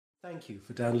Thank you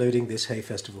for downloading this Hay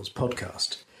Festivals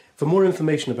podcast. For more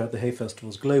information about the Hay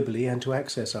Festivals globally and to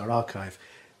access our archive,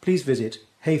 please visit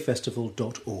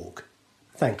hayfestival.org.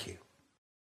 Thank you.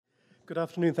 Good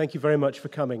afternoon. Thank you very much for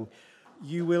coming.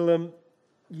 You will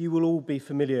all be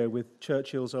familiar with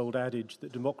Churchill's old adage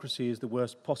that democracy is the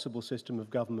worst possible system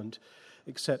of government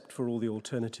except for all the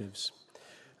alternatives.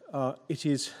 It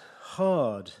is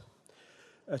hard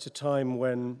at a time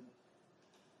when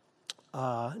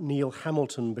Neil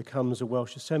Hamilton becomes a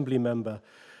Welsh Assembly member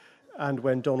and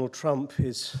when Donald Trump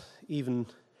is even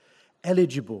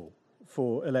eligible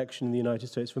for election in the United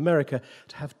States of America,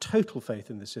 to have total faith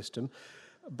in the system.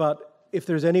 But if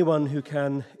there is anyone who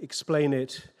can explain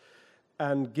it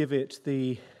and give it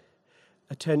the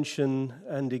attention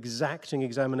and exacting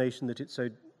examination that it so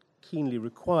keenly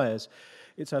requires,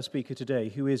 it's our speaker today,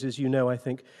 who is, as you know, I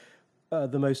think,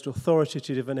 the most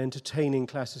authoritative and entertaining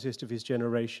classicist of his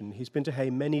generation. He's been to Hay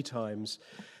many times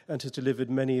and has delivered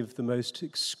many of the most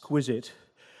exquisite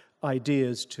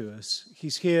ideas to us.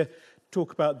 He's here to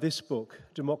talk about this book,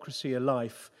 Democracy, a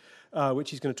Life,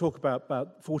 which he's going to talk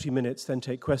about 40 minutes, then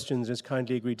take questions, and has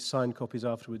kindly agreed to sign copies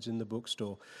afterwards in the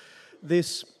bookstore.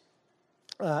 This,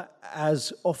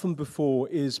 as often before,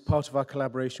 is part of our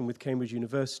collaboration with Cambridge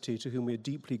University, to whom we are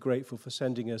deeply grateful for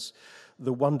sending us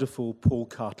the wonderful Paul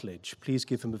Cartledge. Please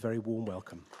give him a very warm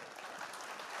welcome.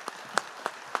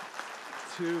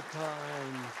 Too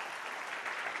kind.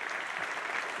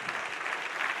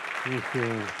 Thank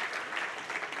you.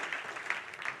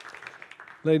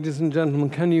 Ladies and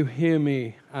gentlemen, can you hear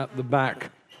me at the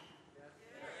back?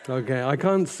 Okay, I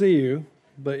can't see you,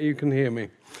 but you can hear me.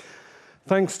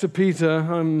 Thanks to Peter,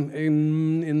 I'm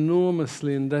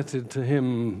enormously indebted to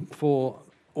him for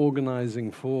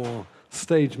organizing, for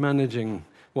stage managing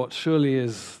what surely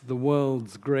is the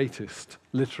world's greatest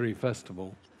literary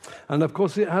festival. And of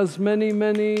course it has many,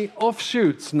 many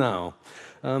offshoots now.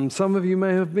 Some of you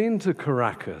may have been to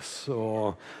Caracas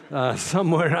or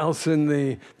somewhere else in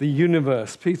the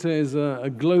universe. Peter is a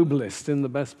globalist in the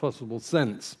best possible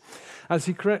sense. As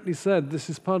he correctly said, this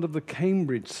is part of the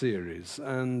Cambridge series,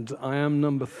 and I am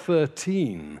number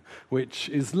 13, which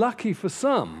is lucky for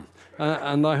some,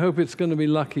 and I hope it's going to be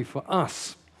lucky for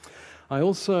us. I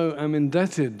also am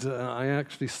indebted, I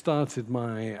actually started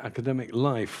my academic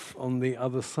life on the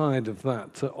other side of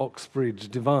that Oxbridge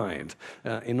divide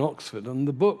in Oxford, and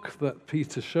the book that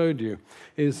Peter showed you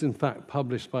is in fact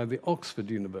published by the Oxford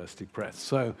University Press.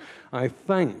 So I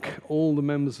thank all the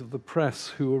members of the press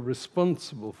who are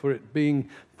responsible for it being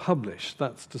published.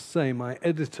 That's to say, my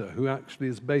editor, who actually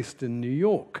is based in New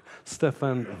York,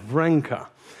 Stefan Vranka,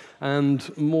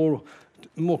 and more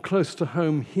close to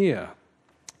home here,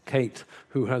 Kate,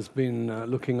 who has been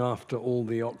looking after all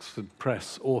the Oxford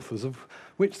Press authors, of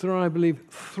which there are, I believe,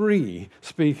 3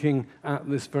 speaking at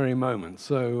this very moment.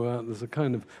 So there's a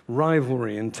kind of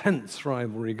rivalry, intense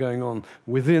rivalry going on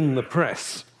within the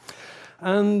press.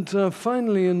 And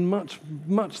finally, and much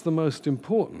the most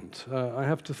important, I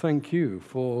have to thank you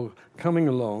for coming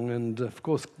along and, of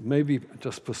course, maybe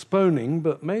just postponing,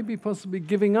 but maybe possibly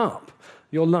giving up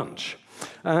your lunch.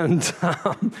 And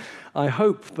I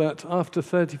hope that after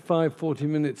 35, 40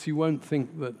 minutes, you won't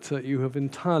think that you have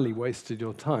entirely wasted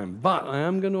your time. But I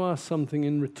am going to ask something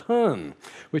in return,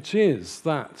 which is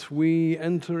that we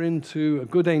enter into a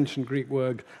good ancient Greek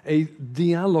word, a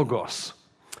dialogos,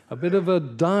 a bit of a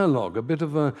dialogue, a bit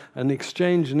of an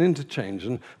exchange and interchange.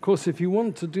 And, of course, if you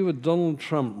want to do a Donald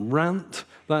Trump rant,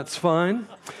 that's fine,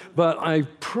 but I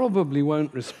probably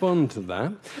won't respond to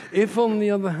that. If, on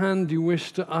the other hand, you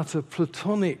wish to utter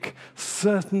platonic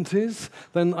certainties,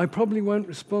 then I probably won't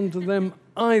respond to them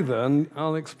either, and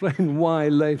I'll explain why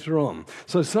later on.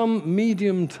 So some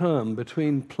medium term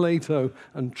between Plato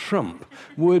and Trump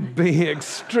would be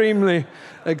extremely,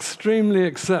 extremely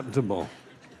acceptable.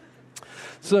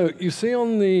 So you see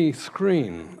on the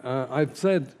screen, I've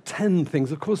said 10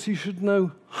 things. Of course, you should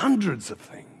know hundreds of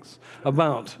things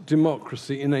about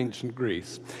democracy in ancient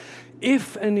Greece.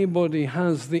 If anybody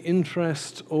has the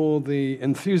interest or the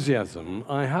enthusiasm,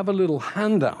 I have a little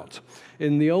handout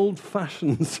in the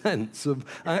old-fashioned sense of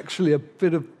actually a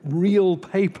bit of real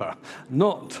paper,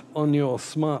 not on your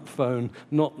smartphone,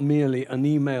 not merely an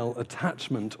email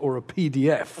attachment or a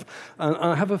PDF. And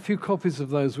I have a few copies of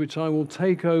those which I will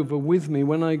take over with me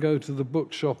when I go to the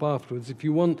bookshop afterwards if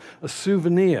you want a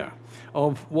souvenir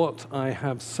of what I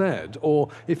have said, or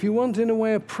if you want, in a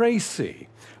way, a précis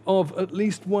of at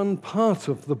least one part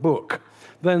of the book,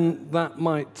 then that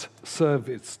might serve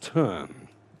its turn.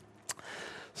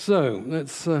 So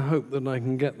let's hope that I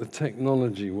can get the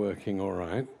technology working all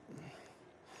right.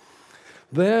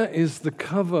 There is the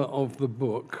cover of the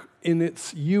book, in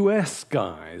its US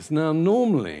guise. Now,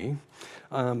 normally,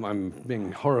 I'm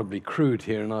being horribly crude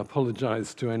here, and I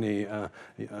apologize to any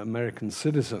American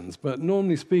citizens, but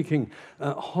normally speaking,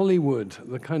 Hollywood,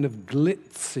 the kind of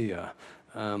glitzier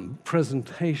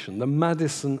presentation, the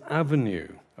Madison Avenue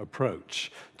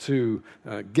approach to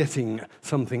getting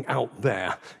something out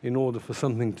there in order for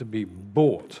something to be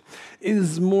bought,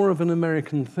 is more of an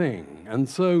American thing. And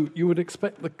so you would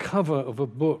expect the cover of a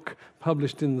book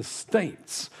published in the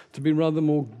States to be rather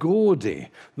more gaudy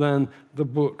than the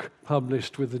book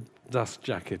published with a dust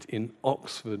jacket in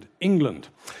Oxford, England.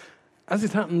 As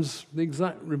it happens, the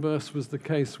exact reverse was the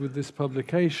case with this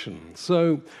publication.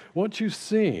 So what you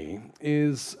see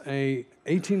is a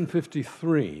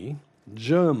 1853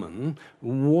 German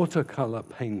watercolor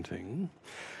painting,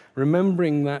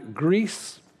 remembering that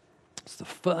Greece is the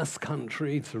first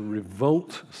country to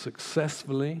revolt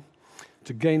successfully,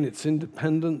 to gain its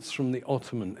independence from the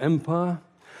Ottoman Empire,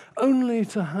 only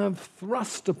to have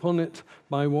thrust upon it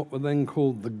by what were then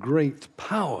called the Great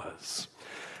Powers,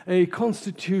 a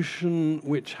constitution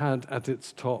which had at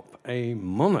its top a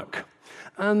monarch,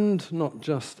 and not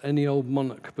just any old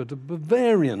monarch, but a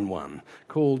Bavarian one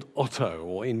called Otto,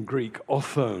 or in Greek,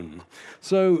 Othon.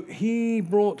 So he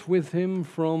brought with him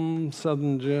from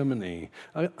southern Germany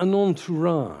an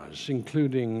entourage,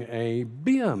 including a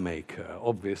beer maker,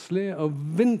 obviously, a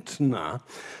vintner,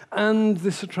 and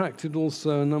this attracted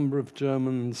also a number of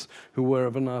Germans who were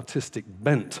of an artistic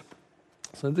bent.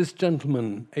 So this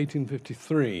gentleman,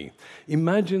 1853,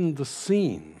 imagined the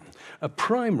scene, a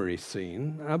primary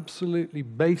scene, absolutely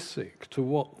basic to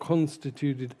what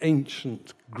constituted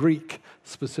ancient Greek,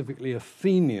 specifically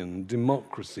Athenian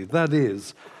democracy. That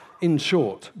is, in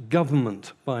short,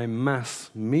 government by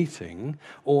mass meeting,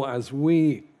 or as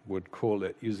we would call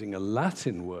it, using a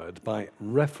Latin word, by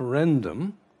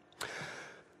referendum.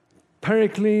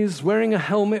 Pericles wearing a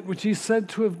helmet, which he's said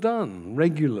to have done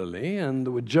regularly, and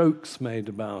there were jokes made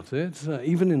about it,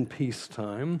 even in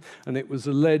peacetime, and it was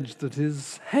alleged that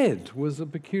his head was a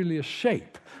peculiar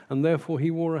shape, and therefore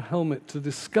he wore a helmet to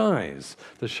disguise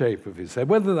the shape of his head,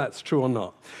 whether that's true or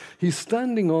not. He's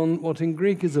standing on what in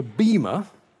Greek is a bema.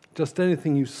 Just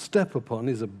anything you step upon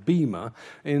is a bema.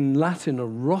 In Latin, a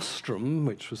rostrum,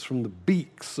 which was from the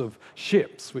beaks of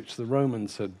ships, which the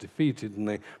Romans had defeated, and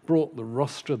they brought the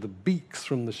rostra, the beaks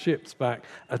from the ships back,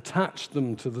 attached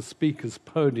them to the speaker's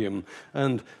podium,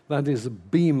 and that is a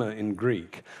bema in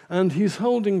Greek. And he's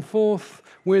holding forth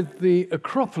with the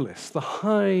Acropolis, the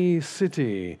high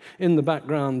city, in the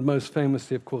background, most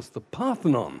famously, of course, the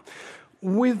Parthenon,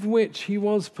 with which he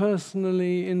was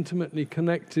personally intimately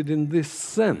connected in this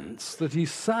sense that he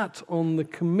sat on the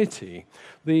committee,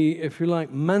 the, if you like,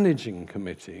 managing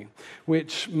committee,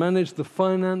 which managed the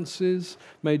finances,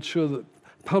 made sure that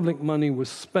public money was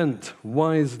spent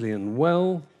wisely and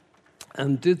well,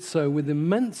 and did so with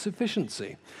immense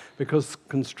efficiency, because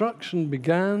construction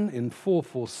began in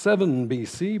 447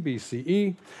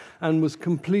 BCE, and was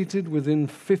completed within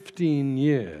 15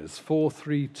 years,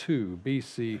 432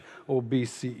 BC or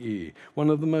BCE. One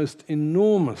of the most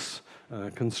enormous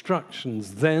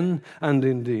constructions then, and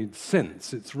indeed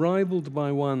since. It's rivaled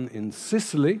by one in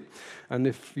Sicily, and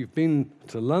if you've been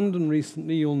to London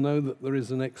recently, you'll know that there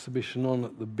is an exhibition on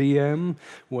at the BM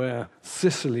where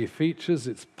Sicily features.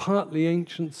 It's partly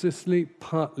ancient Sicily,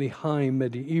 partly high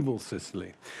medieval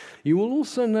Sicily. You will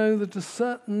also know that a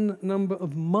certain number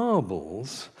of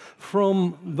marbles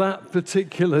from that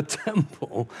particular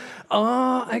temple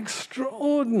are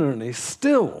extraordinarily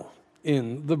still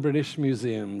in the British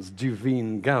Museum's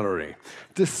Duveen Gallery,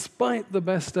 despite the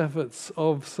best efforts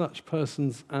of such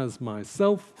persons as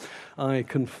myself. I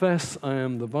confess I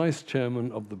am the Vice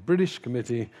Chairman of the British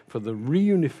Committee for the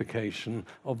Reunification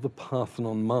of the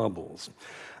Parthenon Marbles.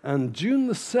 And June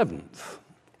the 7th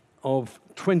of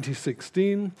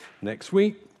 2016, next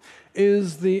week,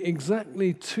 is the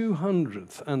exactly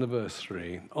 200th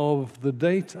anniversary of the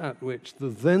date at which the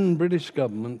then British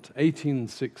government,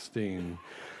 1816,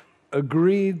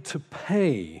 agreed to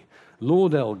pay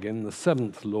Lord Elgin, the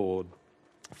seventh Lord,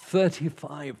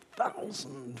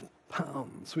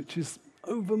 £35,000, which is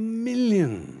over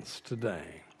millions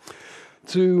today,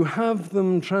 to have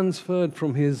them transferred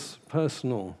from his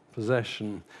personal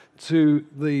possession to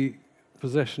the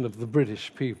possession of the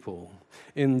British people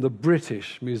in the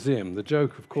British Museum. The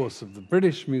joke, of course, of the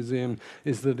British Museum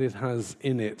is that it has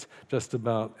in it just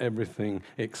about everything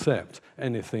except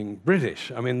anything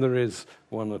British. I mean, there is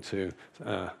one or two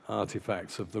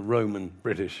artifacts of the Roman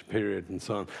British period and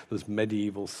so on. There's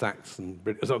medieval Saxon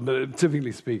British, but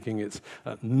typically speaking, it's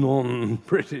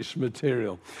non-British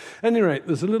material. At any rate,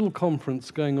 there's a little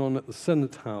conference going on at the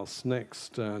Senate House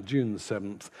next June the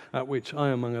 7th, at which I,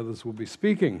 among others, will be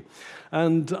speaking.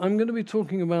 And I'm going to be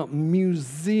talking about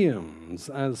museums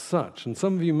as such. And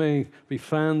some of you may be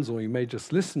fans, or you may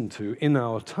just listen to In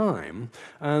Our Time.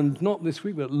 And not this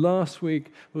week, but last week,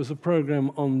 there was a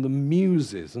program on the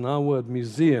Muses. And our word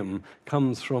museum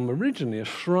comes from originally a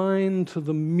shrine to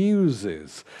the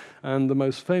Muses, and the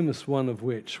most famous one of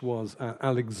which was at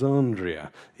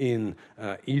Alexandria in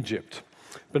Egypt.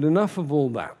 But enough of all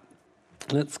that.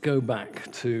 Let's go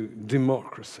back to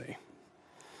democracy.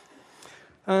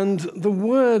 And the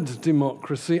word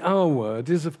democracy, our word,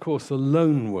 is of course a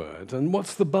loan word. And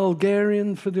what's the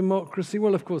Bulgarian for democracy?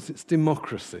 Well, of course, it's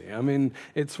democracy. I mean,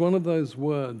 it's one of those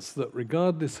words that,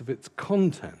 regardless of its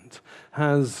content,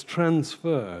 has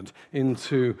transferred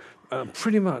into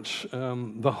pretty much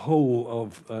the whole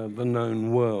of the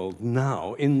known world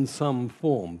now in some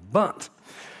form. But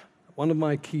one of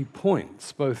my key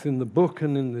points, both in the book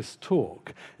and in this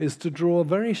talk, is to draw a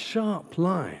very sharp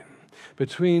line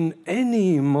between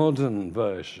any modern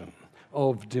version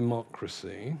of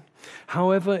democracy,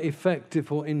 however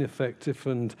effective or ineffective,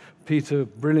 and Peter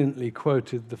brilliantly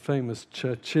quoted the famous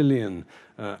Churchillian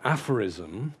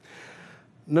aphorism,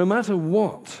 no matter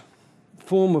what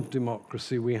form of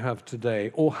democracy we have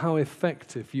today, or how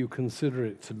effective you consider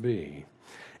it to be,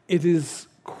 it is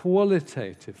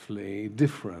qualitatively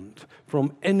different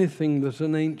from anything that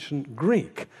an ancient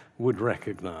Greek would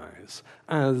recognize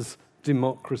as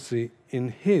democracy in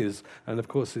his, and of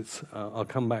course it's, I'll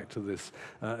come back to this,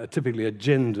 typically a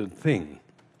gendered thing.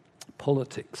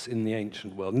 Politics in the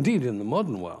ancient world, indeed in the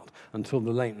modern world, until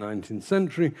the late 19th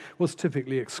century, was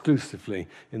typically exclusively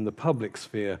in the public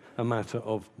sphere a matter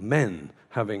of men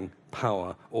having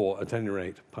power, or at any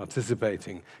rate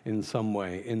participating in some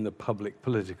way in the public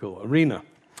political arena.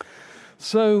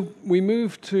 So we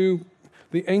move to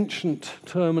the ancient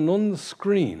term, and on the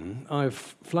screen I've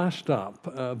flashed up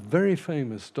a very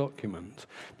famous document.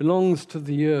 Belongs to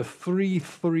the year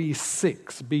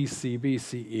 336 BC,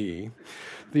 BCE.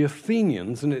 The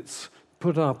Athenians, and it's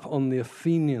put up on the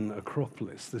Athenian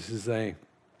Acropolis. This is a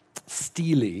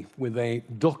stele with a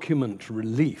document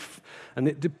relief, and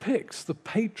it depicts the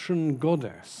patron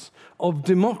goddess of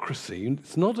democracy.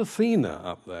 It's not Athena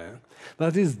up there,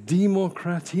 that is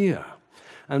Demokratia.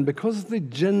 And because the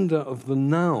gender of the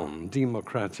noun,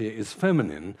 demokratia, is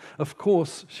feminine, of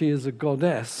course she is a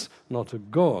goddess, not a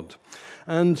god.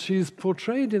 And she's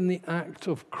portrayed in the act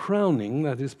of crowning,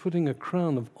 that is, putting a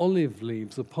crown of olive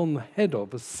leaves upon the head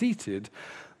of a seated,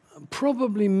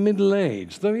 probably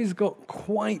middle-aged, though he's got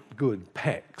quite good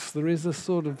pecs. There is a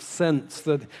sort of sense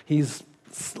that he's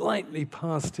slightly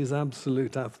past his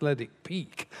absolute athletic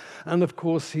peak. And of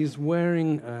course, he's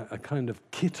wearing a kind of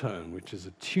chiton, which is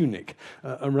a tunic,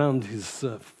 around his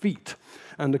feet,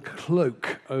 and a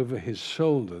cloak over his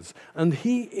shoulders. And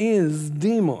he is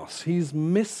Demos. He's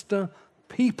Mr.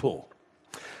 People.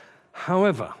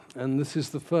 However, and this is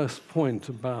the first point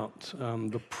about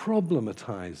the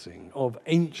problematizing of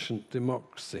ancient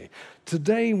democracy.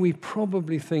 Today we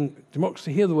probably think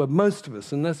democracy, hear the word most of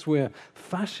us, unless we're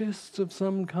fascists of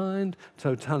some kind,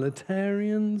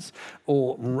 totalitarians,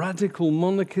 or radical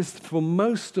monarchists, for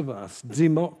most of us,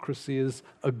 democracy is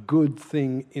a good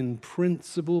thing in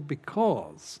principle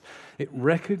because it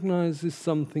recognizes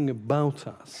something about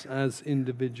us as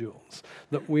individuals,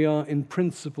 that we are in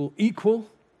principle equal,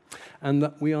 and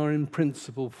that we are in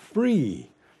principle free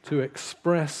to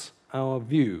express our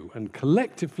view. And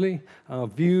collectively, our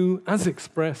view, as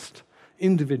expressed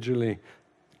individually,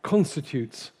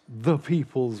 constitutes the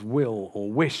people's will or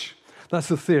wish. That's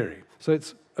the theory. So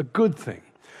it's a good thing.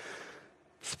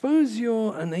 Suppose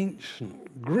you're an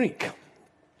ancient Greek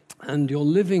and you're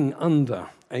living under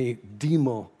a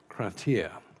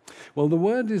demokratia. Well, the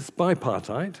word is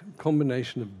bipartite,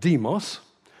 combination of demos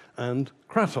and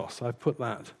kratos. I've put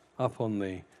that up on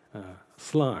the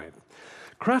slide.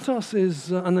 Kratos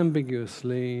is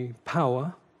unambiguously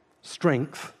power,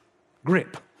 strength,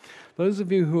 grip. Those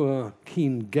of you who are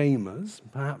keen gamers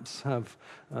perhaps have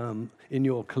in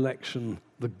your collection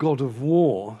the God of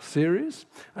War series,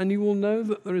 and you will know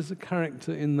that there is a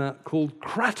character in that called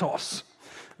Kratos.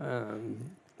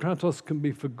 Kratos can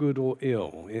be for good or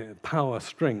ill, power,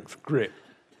 strength, grip.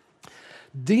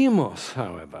 Demos,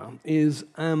 however, is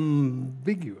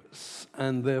ambiguous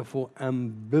and therefore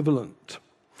ambivalent.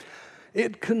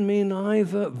 It can mean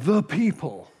either the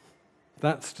people,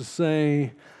 that's to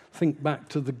say, think back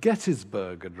to the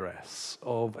Gettysburg Address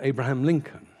of Abraham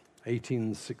Lincoln,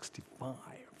 1865,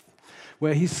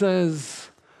 where he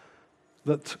says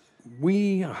that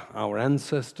we, our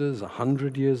ancestors,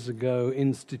 100 years ago,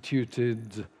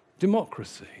 instituted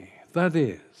democracy, that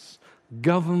is,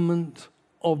 government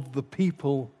of the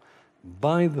people,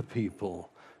 by the people,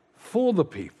 for the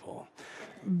people.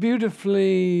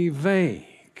 Beautifully vague.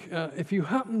 If you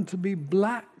happen to be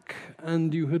black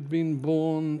and you had been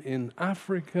born in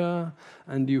Africa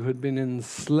and you had been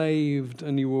enslaved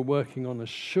and you were working on a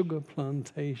sugar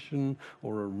plantation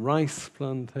or a rice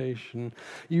plantation,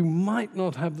 you might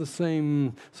not have the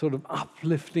same sort of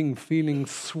uplifting feeling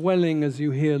swelling as you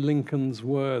hear Lincoln's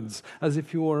words as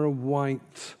if you were a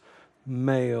white,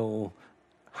 male,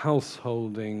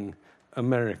 householding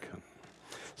American.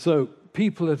 So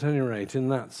people, at any rate, in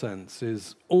that sense,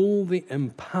 is all the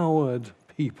empowered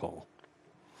people,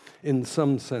 in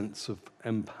some sense of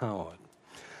empowered.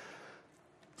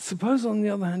 Suppose, on the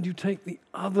other hand, you take the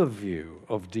other view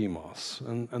of demos,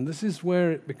 and this is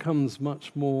where it becomes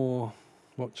much more,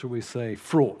 what shall we say,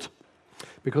 fraught.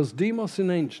 Because demos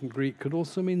in ancient Greek could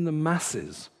also mean the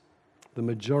masses, the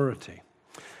majority.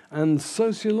 And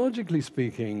sociologically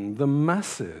speaking, the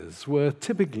masses were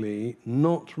typically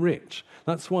not rich.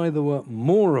 That's why there were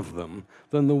more of them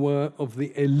than there were of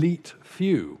the elite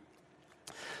few.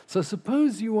 So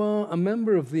suppose you are a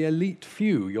member of the elite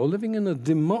few. You're living in a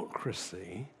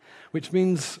democracy, which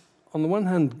means, on the one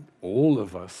hand, all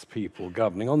of us people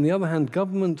governing. On the other hand,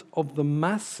 government of the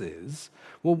masses.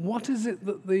 Well, what is it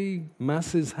that the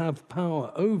masses have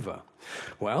power over?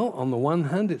 Well, on the one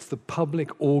hand, it's the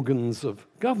public organs of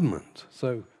government,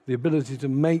 so the ability to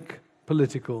make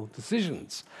political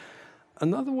decisions.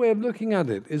 Another way of looking at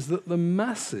it is that the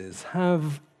masses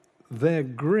have their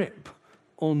grip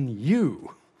on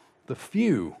you, the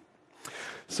few.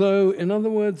 So, in other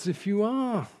words, if you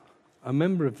are a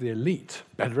member of the elite,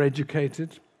 better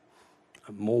educated,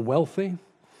 more wealthy,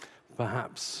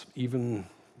 perhaps even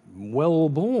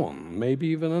well-born, maybe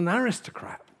even an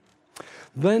aristocrat,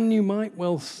 then you might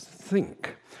well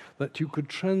think that you could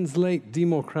translate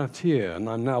demokratia, and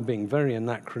I'm now being very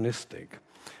anachronistic,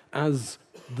 as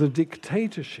the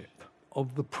dictatorship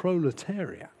of the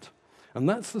proletariat. And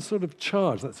that's the sort of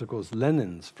charge, that's of course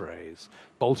Lenin's phrase,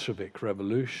 Bolshevik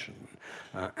revolution,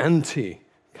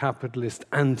 anti-capitalist,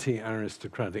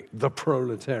 anti-aristocratic, the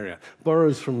proletariat,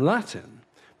 borrows from Latin.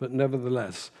 But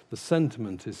nevertheless, the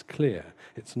sentiment is clear.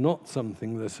 It's not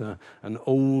something that an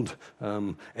old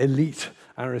elite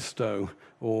aristo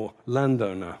or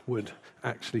landowner would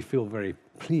actually feel very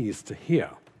pleased to hear.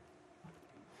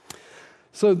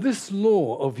 So this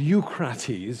law of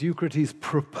Eucrates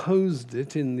proposed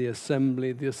it in the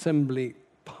assembly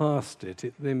passed it,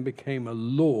 it then became a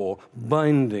law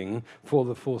binding for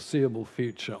the foreseeable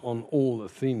future on all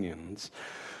Athenians.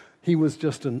 He was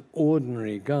just an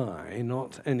ordinary guy,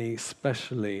 not any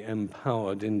specially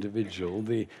empowered individual.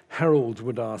 The herald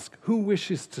would ask, who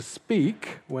wishes to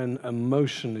speak when a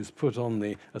motion is put on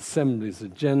the assembly's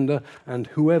agenda, and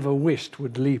whoever wished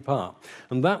would leap up.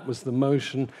 And that was the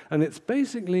motion, and it's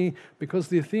basically because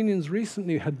the Athenians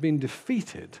recently had been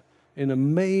defeated in a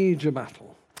major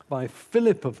battle by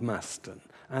Philip of Macedon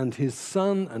and his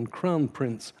son and crown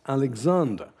prince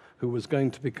Alexander, who was going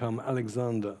to become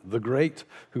Alexander the Great,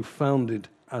 who founded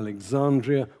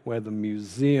Alexandria, where the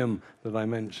museum that I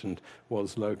mentioned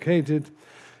was located.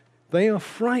 They are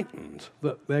frightened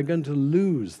that they're going to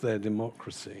lose their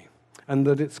democracy and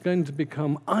that it's going to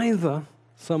become either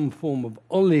some form of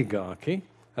oligarchy,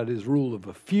 that is, rule of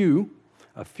a few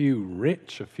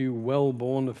rich, a few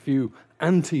well-born, a few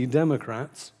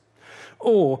anti-democrats,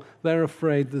 or they're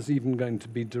afraid there's even going to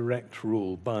be direct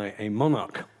rule by a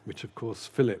monarch, which of course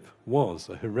Philip was,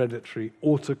 a hereditary,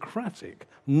 autocratic,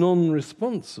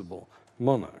 non-responsible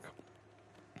monarch.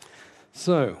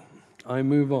 So, I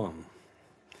move on.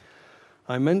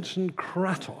 I mentioned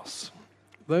Kratos.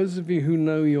 Those of you who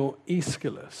know your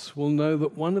Aeschylus will know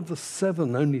that one of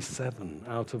the only seven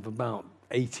out of about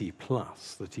 80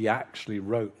 plus that he actually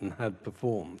wrote and had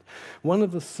performed, one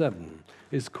of the seven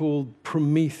is called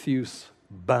Prometheus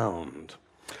Bound.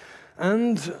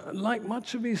 And like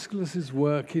much of Aeschylus's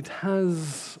work, it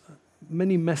has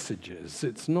many messages.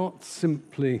 It's not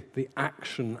simply the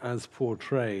action as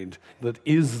portrayed that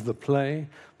is the play.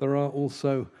 There are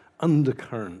also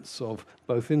undercurrents of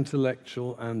both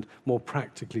intellectual and more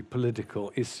practically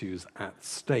political issues at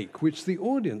stake, which the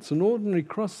audience, an ordinary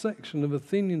cross-section of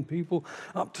Athenian people,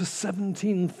 up to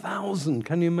 17,000.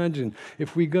 Can you imagine?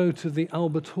 If we go to the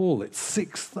Albert Hall, it's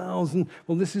 6,000.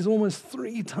 Well, this is almost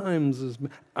 3 times as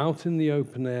out in the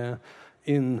open air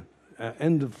in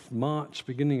end of March,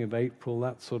 beginning of April,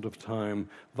 that sort of time,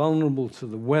 vulnerable to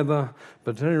the weather,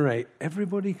 but at any rate,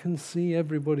 everybody can see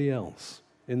everybody else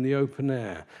in the open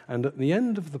air. And at the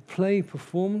end of the play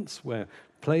performance, where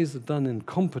plays are done in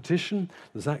competition,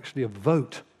 there's actually a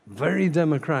vote, very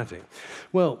democratic.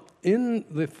 Well, in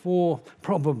the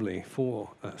probably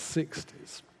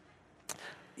 460s,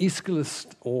 Aeschylus,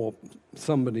 or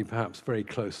somebody perhaps very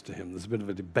close to him, there's a bit of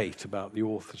a debate about the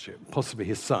authorship, possibly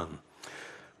his son,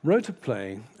 wrote a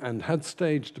play and had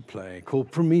staged a play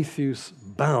called Prometheus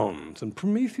Bound. And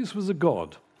Prometheus was a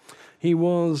god. He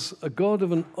was a god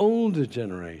of an older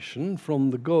generation from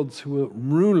the gods who were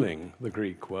ruling the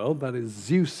Greek world, that is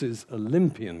Zeus's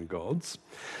Olympian gods.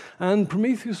 And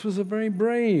Prometheus was a very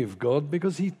brave god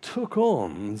because he took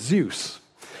on Zeus.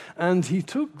 And he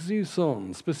took Zeus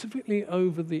on specifically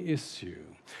over the issue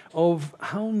of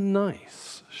how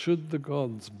nice should the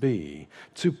gods be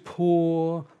to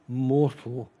poor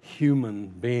mortal human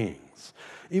beings,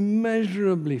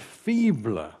 immeasurably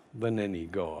feebler than any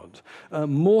god.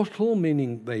 Mortal,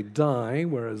 meaning they die,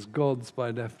 whereas gods,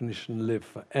 by definition, live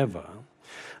forever.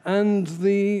 And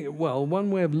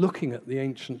one way of looking at the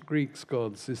ancient Greeks'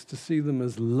 gods is to see them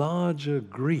as larger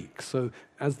Greeks. So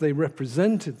as they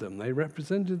represented them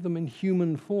in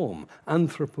human form,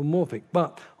 anthropomorphic,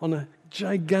 but on a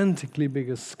gigantically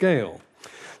bigger scale.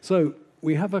 So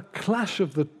we have a clash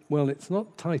of it's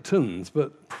not titans,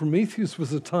 but Prometheus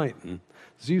was a titan,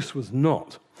 Zeus was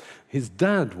not. His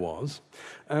dad was,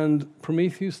 and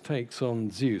Prometheus takes on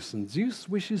Zeus, and Zeus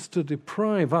wishes to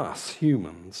deprive us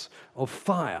humans of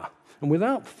fire. And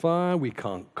without fire, we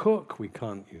can't cook, we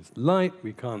can't use light,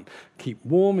 we can't keep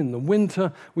warm in the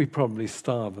winter, we probably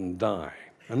starve and die.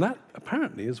 And that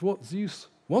apparently is what Zeus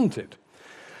wanted.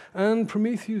 And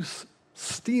Prometheus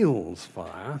steals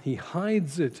fire, he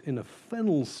hides it in a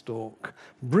fennel stalk,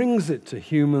 brings it to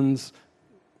humans,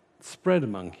 spread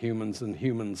among humans, and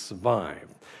humans survive.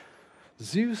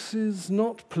 Zeus is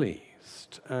not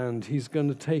pleased, and he's going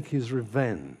to take his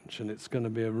revenge, and it's going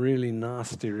to be a really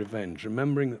nasty revenge,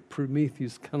 remembering that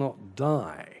Prometheus cannot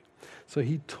die. So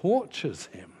he tortures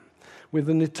him with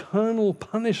an eternal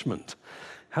punishment,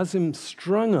 has him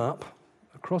strung up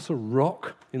across a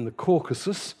rock in the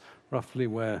Caucasus, roughly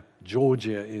where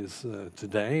Georgia is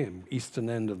today, eastern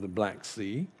end of the Black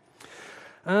Sea.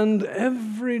 And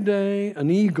every day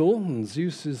an eagle, and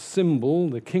Zeus's symbol,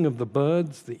 the king of the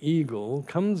birds, the eagle,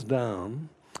 comes down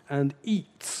and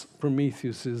eats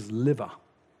Prometheus's liver.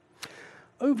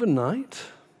 Overnight,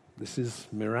 this is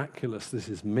miraculous, this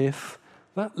is myth,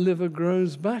 that liver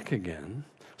grows back again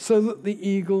so that the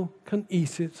eagle can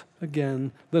eat it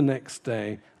again the next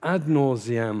day, ad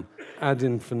nauseam, ad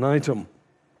infinitum,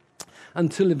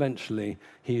 until eventually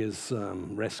he is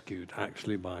rescued,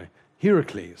 actually, by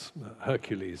Heracles,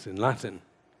 Hercules in Latin.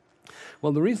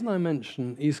 Well, the reason I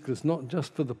mention Aeschylus, not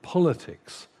just for the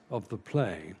politics of the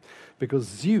play, because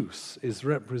Zeus is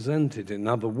represented, in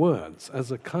other words,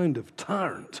 as a kind of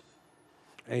tyrant,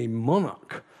 a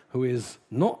monarch who is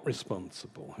not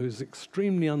responsible, who's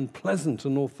extremely unpleasant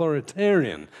and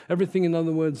authoritarian. Everything, in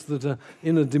other words, that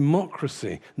in a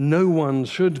democracy no one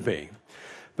should be.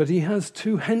 But he has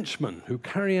 2 henchmen who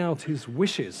carry out his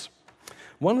wishes.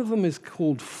 One of them is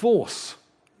called force,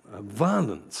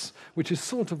 violence, which is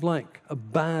sort of like a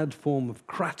bad form of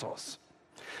Kratos.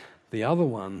 The other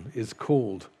one is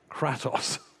called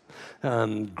Kratos,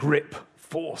 and grip,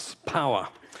 force, power.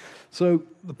 So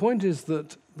the point is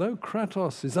that though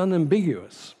Kratos is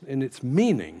unambiguous in its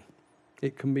meaning,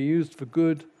 it can be used for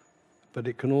good, but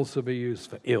it can also be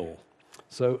used for ill.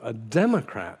 So a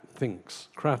democrat thinks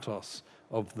Kratos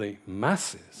of the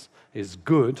masses is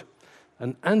good.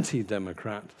 An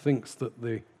anti-democrat thinks that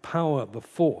the power, the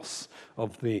force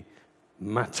of the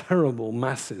terrible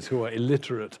masses who are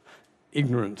illiterate,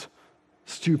 ignorant,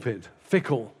 stupid,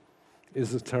 fickle,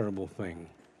 is a terrible thing.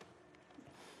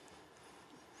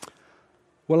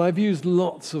 Well, I've used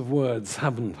lots of words,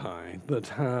 haven't I, that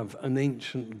have an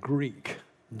ancient Greek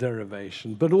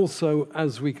derivation, but also,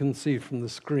 as we can see from the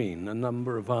screen, a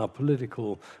number of our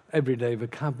political everyday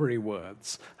vocabulary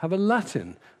words have a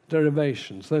Latin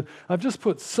derivation. So I've just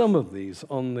put some of these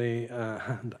on the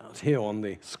handout here on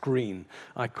the screen.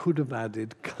 I could have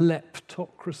added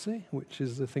kleptocracy, which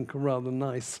is, I think, a rather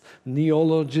nice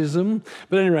neologism.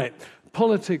 But at any rate,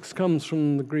 Politics comes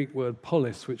from the Greek word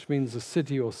polis, which means a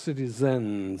city or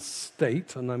citizen's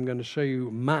state, and I'm going to show you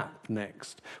a map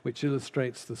next, which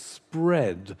illustrates the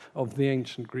spread of the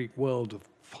ancient Greek world of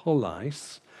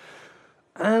polis.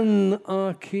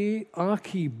 Anarchy,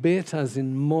 archy bit as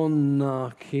in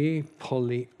monarchy,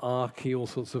 polyarchy, all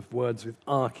sorts of words with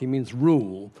archy means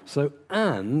rule. So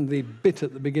the bit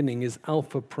at the beginning is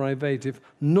alpha privative,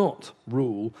 not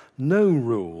rule,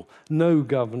 no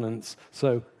governance,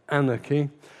 so anarchy.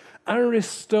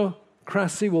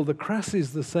 Aristocracy, well, the crassy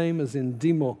is the same as in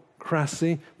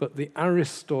democracy, but the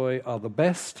aristoi are the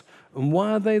best. And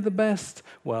why are they the best?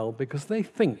 Well, because they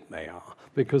think they are,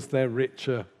 because they're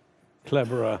richer,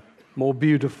 cleverer, more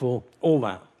beautiful, all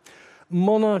that.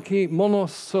 Monarchy,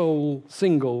 monosole,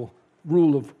 single,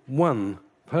 rule of one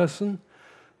person.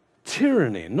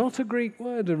 Tyranny, not a Greek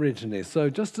word originally. So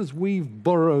just as we've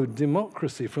borrowed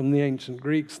democracy from the ancient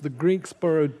Greeks, the Greeks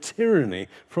borrowed tyranny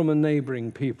from a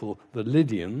neighboring people, the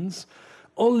Lydians.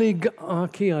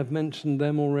 Oligarchy, I've mentioned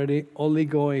them already.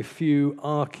 Oligoi, few,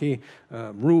 archy,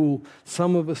 rule.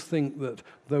 Some of us think that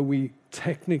though we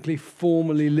technically,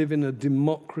 formally live in a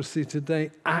democracy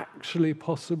today, actually,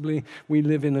 possibly, we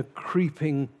live in a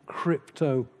creeping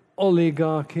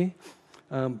crypto-oligarchy.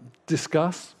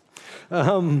 Discuss.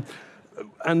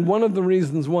 And one of the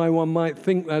reasons why one might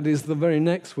think that is the very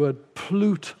next word,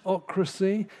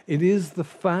 plutocracy. It is the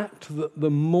fact that the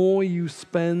more you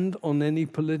spend on any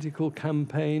political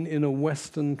campaign in a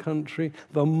Western country,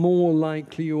 the more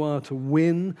likely you are to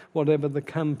win whatever the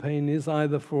campaign is,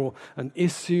 either for an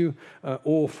issue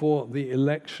or for the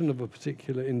election of a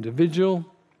particular individual.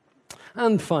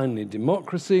 And finally,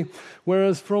 democracy,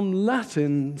 whereas from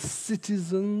Latin,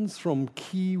 citizens, from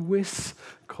civis,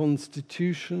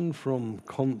 constitution, from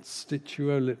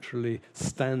constituo, literally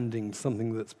standing,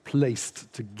 something that's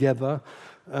placed together.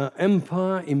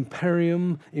 Empire,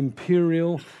 imperium,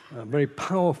 imperial, a very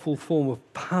powerful form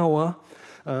of power.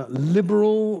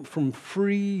 Liberal, from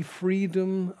free,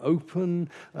 freedom, open.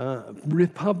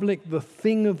 Republic, the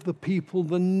thing of the people,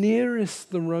 the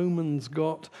nearest the Romans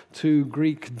got to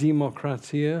Greek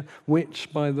demokratia,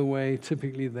 which, by the way,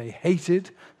 typically they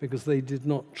hated because they did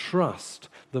not trust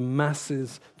the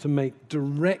masses to make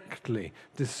directly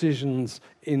decisions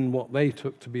in what they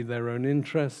took to be their own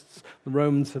interests. The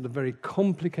Romans had a very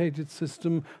complicated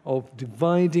system of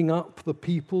dividing up the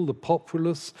people, the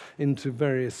populace, into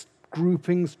various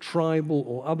groupings, tribal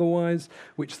or otherwise,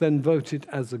 which then voted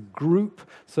as a group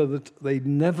so that they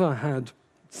never had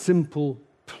simple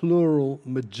plural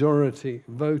majority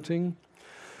voting.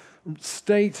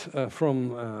 State,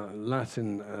 from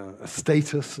Latin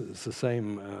status, is the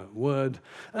same word,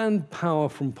 and power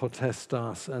from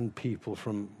potestas, and people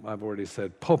from, I've already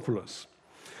said, populus.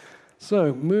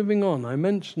 So, moving on, I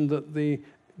mentioned that the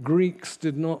Greeks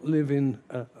did not live in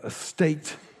a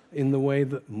state in the way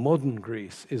that modern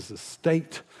Greece is a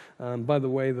state. By the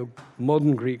way, the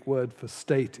modern Greek word for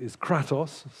state is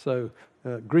kratos, so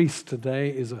Greece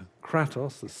today is a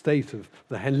kratos, the state of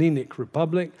the Hellenic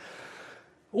Republic.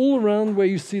 All around where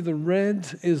you see the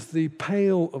red is the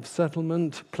pale of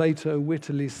settlement. Plato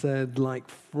wittily said, like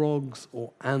frogs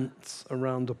or ants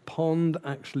around a pond,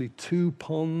 actually two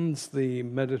ponds, the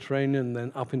Mediterranean,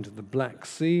 then up into the Black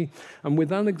Sea. And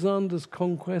with Alexander's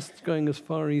conquests going as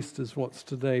far east as what's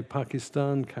today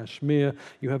Pakistan, Kashmir,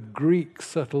 you have Greeks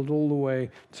settled all the way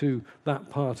to that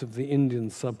part of the Indian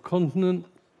subcontinent.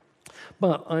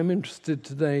 But I'm interested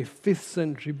today, 5th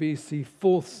century BC,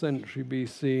 4th century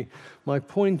BC. My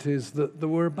point is that there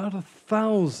were about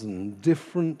 1,000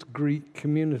 different Greek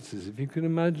communities, if you can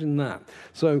imagine that.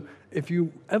 So if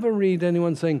you ever read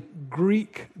anyone saying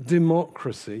Greek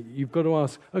democracy, you've got to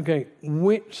ask, okay,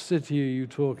 which city are you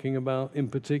talking about in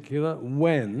particular,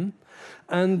 when?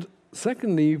 And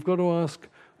secondly, you've got to ask,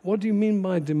 what do you mean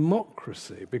by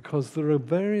democracy? Because there are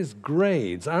various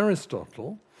grades.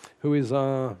 Aristotle, who is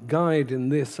our guide in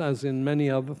this as in many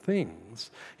other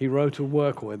things. He wrote a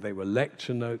work, or they were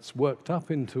lecture notes, worked up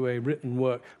into a written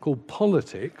work called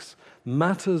Politics,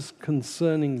 Matters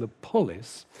Concerning the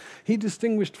Polis. He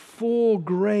distinguished 4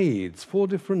 grades, 4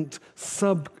 different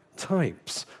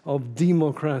subtypes of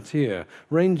democratia,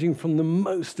 ranging from the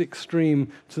most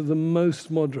extreme to the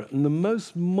most moderate. And the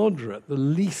most moderate, the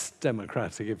least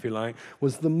democratic, if you like,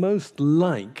 was the most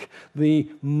like the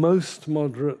most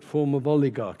moderate form of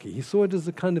oligarchy. He saw it as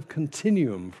a kind of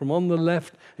continuum from on the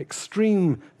left,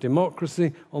 extreme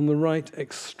democracy, on the right,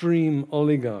 extreme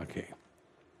oligarchy.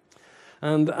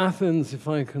 And Athens, if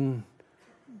I can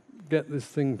get this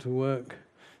thing to work,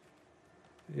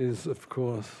 is, of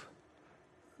course,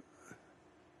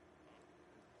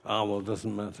 well, it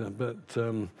doesn't matter, but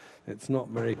it's not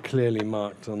very clearly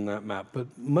marked on that map. But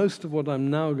most of what I'm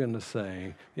now going to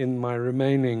say in my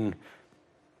remaining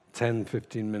 10,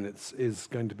 15 minutes is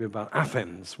going to be about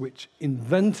Athens, which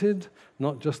invented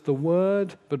not just the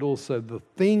word, but also the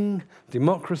thing,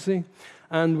 democracy,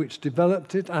 and which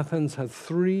developed it. Athens had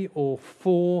 3 or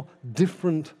 4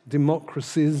 different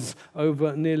democracies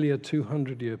over nearly a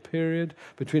 200-year period,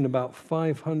 between about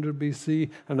 500 BC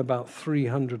and about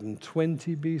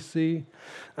 320 BC.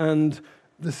 And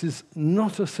this is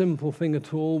not a simple thing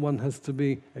at all. One has to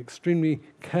be extremely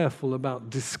careful about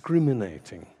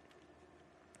discriminating.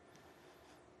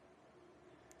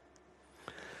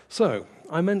 So,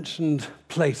 I mentioned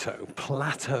Plato,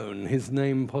 Platon. His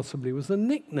name possibly was a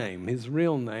nickname. His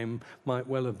real name might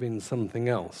well have been something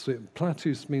else.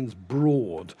 Platus means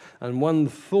broad, and one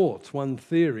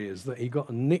theory is that he got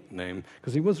a nickname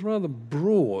because he was a rather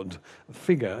broad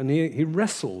figure, and he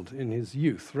wrestled in his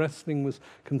youth. Wrestling was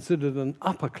considered an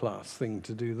upper-class thing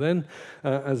to do then,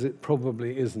 as it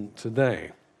probably isn't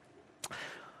today.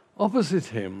 Opposite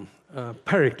him,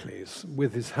 Pericles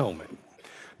with his helmet.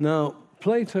 Now,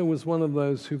 Plato was one of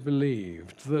those who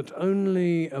believed that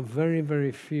only a very,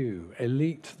 very few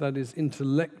elite, that is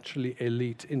intellectually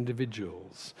elite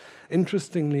individuals,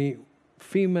 interestingly,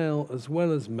 female as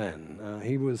well as men,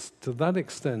 he was to that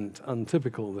extent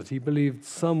untypical that he believed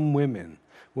some women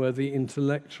were the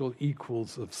intellectual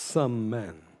equals of some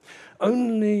men.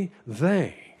 Only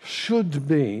they should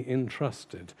be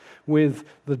entrusted with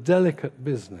the delicate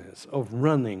business of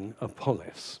running a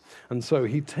polis. And so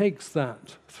he takes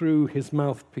that through his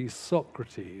mouthpiece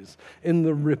Socrates in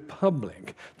the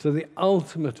Republic to the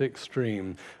ultimate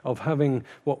extreme of having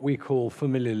what we call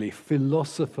familiarly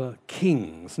philosopher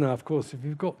kings. Now, of course, if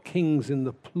you've got kings in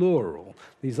the plural,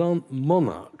 these aren't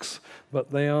monarchs,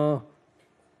 but they are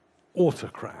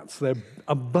autocrats. They're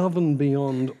above and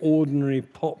beyond ordinary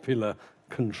popular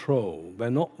control. They're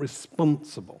not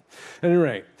responsible. At any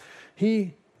rate,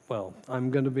 I'm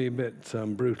going to be a bit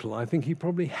brutal. I think he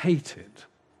probably hated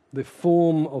the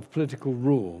form of political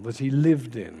rule that he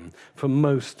lived in for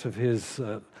most of his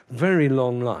very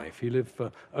long life. He lived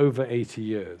for over 80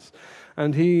 years.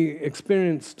 And he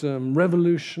experienced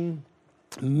revolution,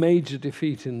 major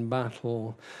defeat in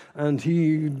battle, and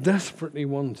he desperately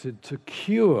wanted to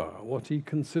cure what he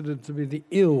considered to be the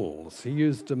ills. He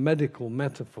used a medical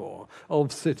metaphor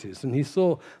of cities, and he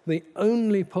saw the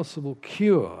only possible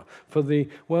cure for the,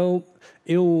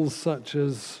 ills such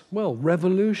as,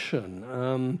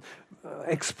 revolution,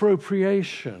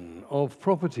 expropriation of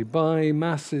property by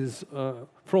masses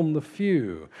from the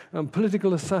few,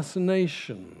 political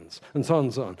assassinations, and so on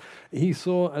and so on. He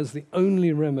saw as the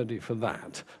only remedy for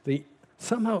that the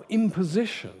somehow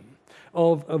imposition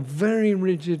of a very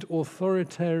rigid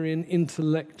authoritarian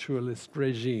intellectualist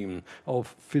regime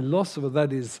of philosopher,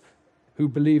 that is, who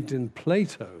believed in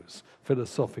Plato's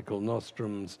philosophical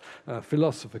nostrums,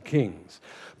 philosopher kings.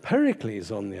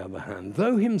 Pericles, on the other hand,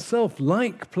 though himself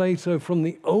like Plato from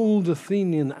the old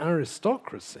Athenian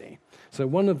aristocracy, so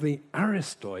one of the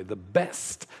aristoi, the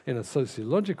best in a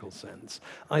sociological sense,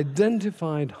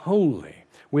 identified wholly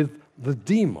with the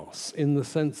demos in the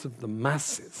sense of the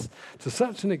masses, to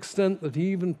such an extent that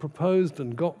he even proposed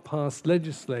and got passed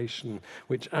legislation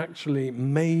which actually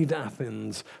made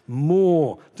Athens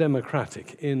more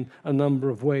democratic in a number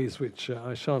of ways, which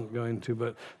I shan't go into,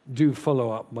 but do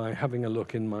follow up by having a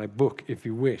look in my book if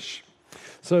you wish.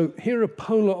 So here are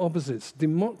polar opposites.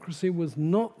 Democracy was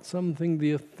not something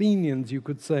the Athenians, you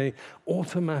could say,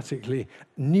 automatically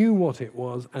knew what it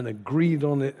was and agreed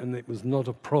on it, and it was not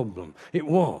a problem. It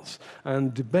was.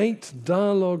 And debate,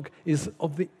 dialogue is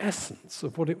of the essence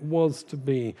of what it was to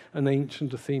be an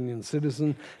ancient Athenian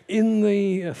citizen in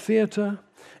the theatre,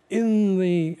 in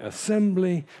the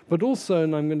assembly, but also,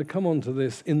 and I'm going to come on to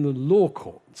this, in the law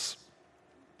courts.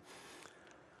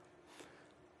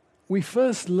 We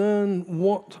first learn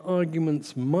what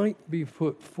arguments might be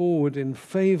put forward in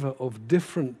favor of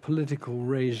different political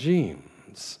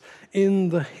regimes in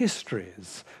the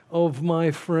histories of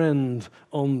my friend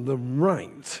on the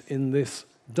right in this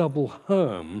double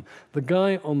herm. The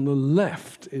guy on the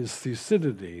left is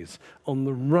Thucydides, on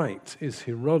the right is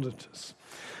Herodotus.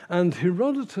 And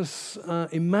Herodotus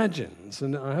imagines,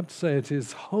 and I have to say it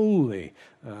is wholly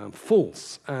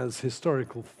false as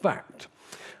historical fact,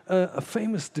 a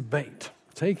famous debate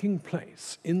taking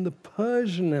place in the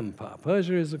Persian Empire.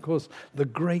 Persia is, of course, the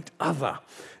great other.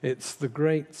 It's the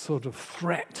great sort of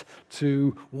threat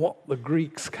to what the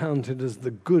Greeks counted as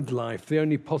the good life, the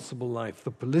only possible life,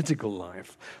 the political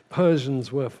life.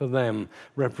 Persians were, for them,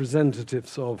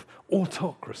 representatives of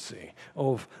autocracy,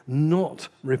 of not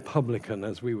republican,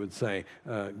 as we would say,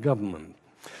 government.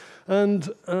 And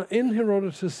in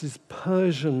Herodotus'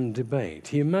 Persian debate,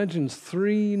 he imagines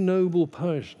three noble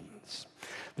Persians.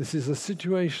 This is a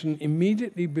situation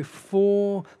immediately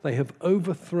before they have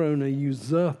overthrown a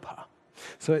usurper.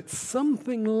 So it's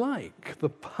something like the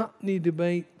Putney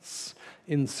debates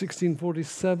in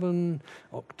 1647,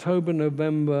 October,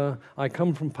 November. I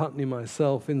come from Putney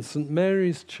myself, in St.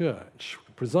 Mary's Church,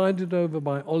 presided over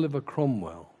by Oliver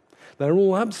Cromwell. They're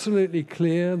all absolutely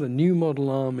clear, the new model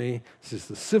army, this is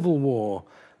the Civil War,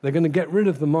 they're going to get rid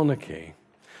of the monarchy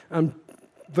and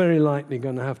very likely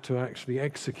going to have to actually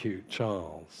execute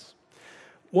Charles.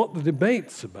 What the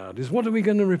debate's about is, what are we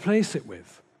going to replace it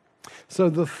with? So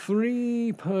the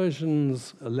three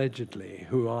Persians, allegedly,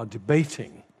 who are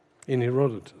debating in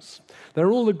Herodotus,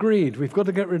 they're all agreed, we've got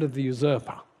to get rid of the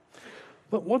usurper.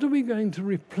 But what are we going to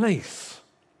replace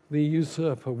the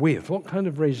usurper with? What kind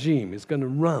of regime is going to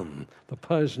run the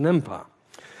Persian Empire?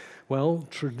 Well,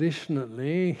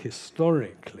 traditionally,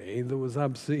 historically, there was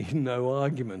absolutely no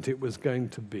argument. It was going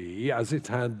to be, as it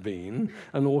had been,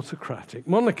 an autocratic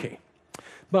monarchy.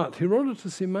 But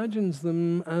Herodotus imagines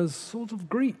them as sort of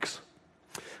Greeks.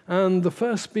 And the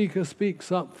first speaker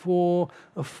speaks up for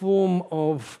a form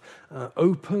of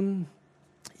open,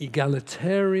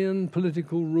 egalitarian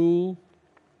political rule,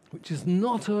 which is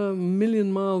not a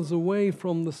million miles away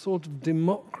from the sort of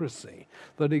democracy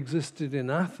that existed in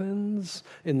Athens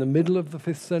in the middle of the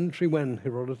 5th century when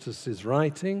Herodotus is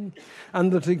writing,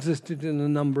 and that existed in a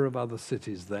number of other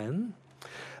cities then.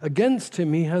 Against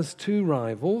him, he has two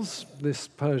rivals, this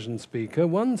Persian speaker.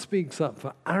 One speaks up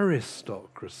for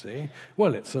aristocracy.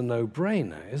 Well, it's a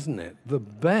no-brainer, isn't it? The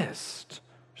best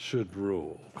should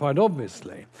rule, quite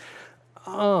obviously.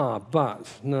 But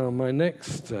now my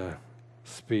next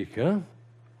speaker,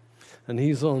 and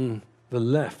he's on the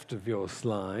left of your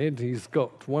slide. He's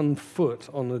got one foot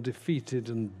on a defeated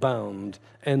and bound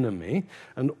enemy,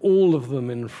 and all of them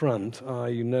in front are,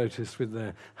 you notice, with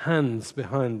their hands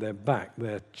behind their back.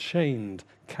 They're chained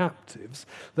captives.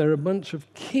 They're a bunch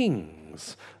of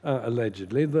kings,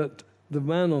 allegedly, that the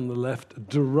man on the left,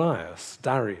 Darius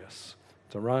I,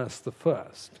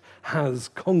 has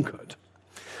conquered.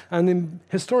 And in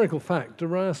historical fact,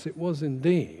 Darius it was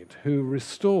indeed who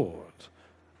restored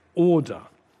order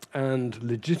and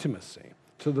legitimacy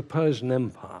to the Persian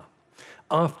Empire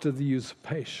after the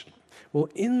usurpation. Well,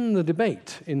 in the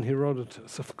debate in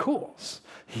Herodotus, of course,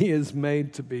 he is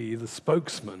made to be the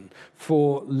spokesman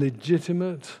for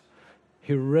legitimate,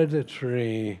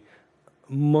 hereditary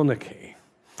monarchy,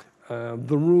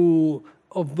 the rule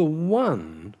of the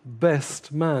one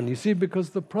best man. You see, because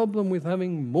the problem with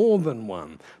having more than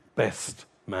one best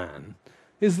man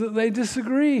is that they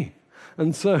disagree.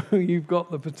 And so you've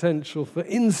got the potential for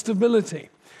instability.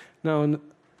 Now, an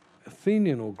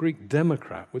Athenian or Greek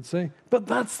democrat would say, but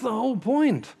that's the whole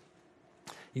point.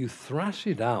 You thrash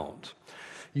it out.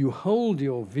 You hold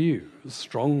your views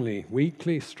strongly,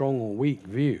 weakly, strong or weak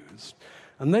views,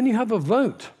 and then you have a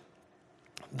vote.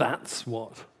 That's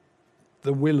what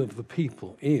the will of the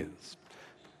people is.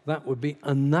 That would be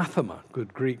anathema,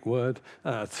 good Greek word,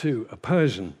 to a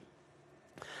Persian.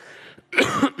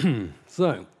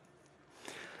 So,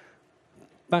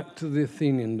 back to the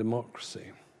Athenian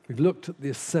democracy. We've looked at the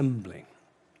assembly.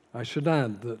 I should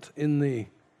add that in the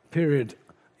period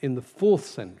in the 4th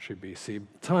century BC,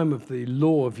 time of the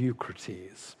law of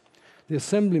Eucrates, the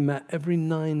assembly met every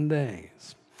 9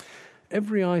 days.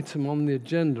 Every item on the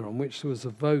agenda on which there was a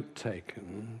vote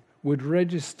taken would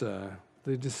register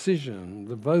the decision,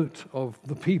 the vote of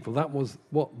the people. That was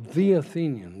what the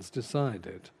Athenians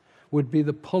decided would be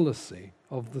the policy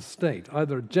of the state,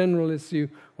 either a general issue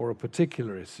or a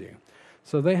particular issue.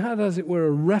 So they had, as it were,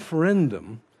 a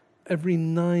referendum every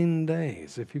 9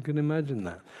 days, if you can imagine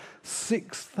that.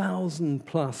 6,000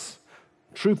 plus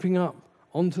trooping up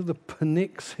onto the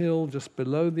Pnyx Hill just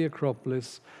below the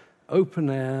Acropolis, open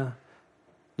air,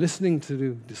 listening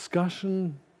to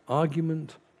discussion,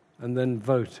 argument, and then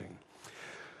voting.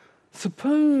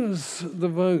 Suppose the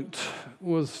vote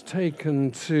was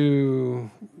taken to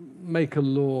make a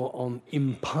law on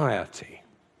impiety.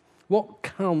 What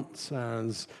counts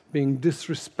as being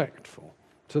disrespectful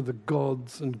to the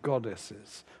gods and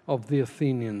goddesses of the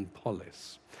Athenian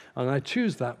polis? And I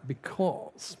choose that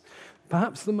because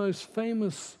perhaps the most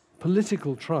famous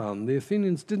political trial, and the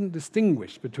Athenians didn't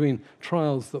distinguish between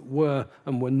trials that were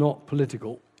and were not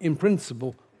political. In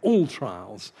principle, all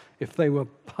trials, if they were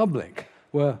public,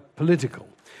 were political.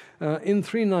 In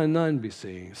 399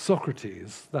 BC,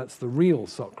 Socrates, that's the real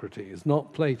Socrates,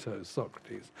 not Plato's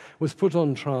Socrates, was put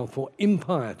on trial for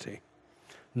impiety,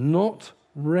 not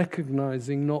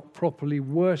recognizing, not properly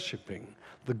worshipping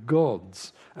the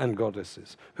gods and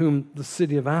goddesses, whom the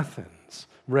city of Athens science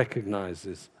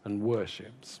recognizes and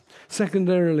worships.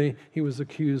 Secondarily, he was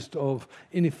accused of,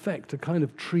 in effect, a kind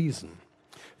of treason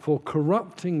for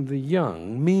corrupting the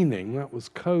young, meaning that was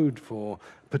code for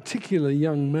particular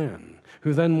young men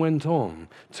who then went on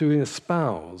to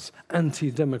espouse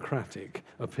anti-democratic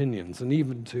opinions and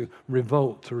even to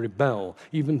revolt, to rebel,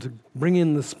 even to bring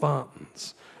in the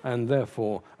Spartans and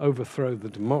therefore overthrow the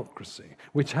democracy,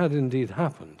 which had indeed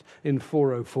happened in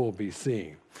 404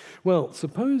 BC. Well,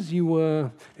 suppose you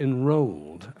were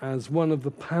enrolled as one of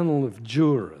the panel of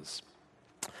jurors.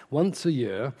 Once a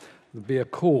year, there'd be a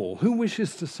call. Who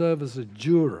wishes to serve as a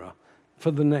juror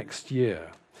for the next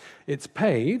year? It's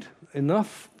paid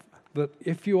enough that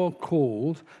if you are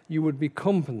called, you would be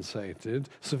compensated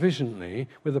sufficiently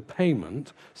with a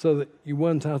payment so that you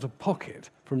weren't out of pocket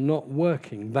from not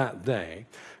working that day.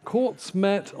 Courts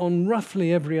met on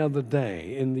roughly every other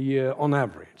day in the year on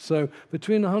average, so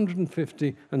between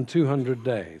 150 and 200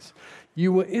 days.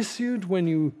 You were issued, when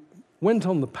you went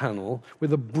on the panel,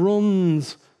 with a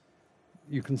bronze,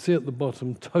 you can see at the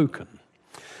bottom, token.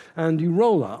 And you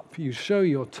roll up, you show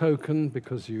your token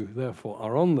because you therefore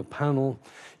are on the panel.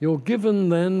 You're given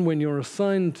then, when you're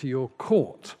assigned to your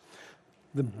court,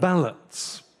 the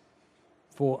ballots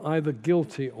for either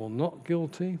guilty or not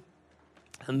guilty,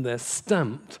 and they're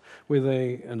stamped with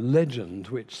a legend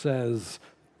which says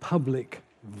public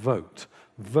vote,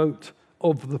 vote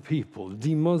of the people,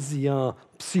 dimosia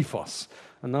psiphos.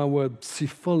 And our word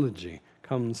psiphology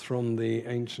comes from the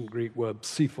ancient Greek word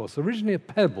psiphos, originally a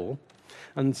pebble.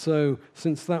 And so,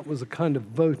 since that was a kind of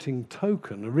voting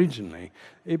token originally,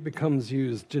 it becomes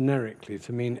used generically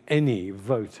to mean any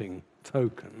voting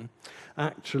token,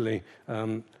 actually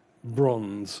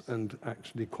bronze and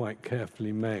actually quite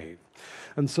carefully made.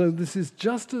 And so this is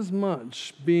just as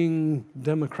much being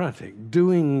democratic,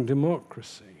 doing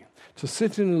democracy, to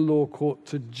sit in a law court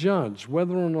to judge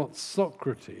whether or not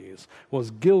Socrates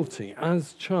was guilty,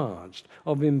 as charged,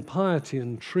 of impiety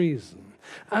and treason,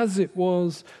 as it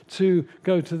was to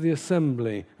go to the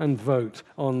assembly and vote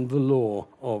on the law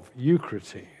of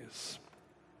Eucrates.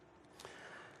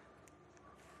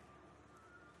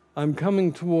 I'm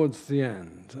coming towards the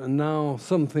end, and now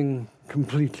something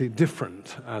completely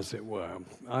different, as it were.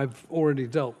 I've already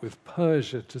dealt with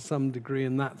Persia to some degree,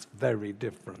 and that's very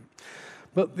different.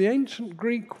 But the ancient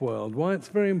Greek world, why it's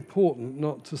very important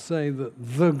not to say that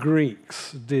the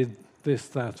Greeks did this,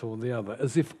 that, or the other,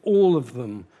 as if all of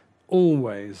them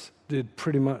always did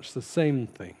pretty much the same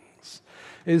things,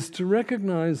 is to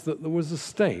recognize that there was a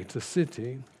state, a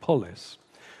city, polis,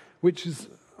 which is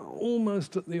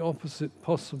almost at the opposite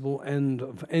possible end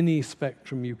of any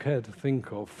spectrum you care to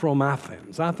think of from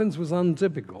Athens. Athens was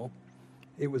untypical.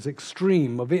 It was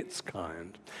extreme of its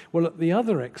kind. Well, at the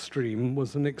other extreme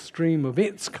was an extreme of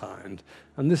its kind,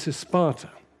 and this is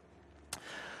Sparta.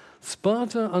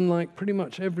 Sparta, unlike pretty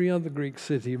much every other Greek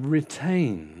city,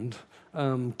 retained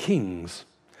kings.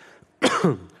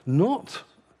 Not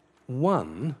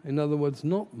one, in other words,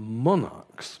 not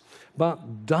monarchs,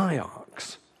 but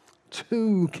diarchs.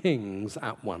 2 kings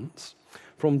at once,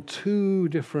 from 2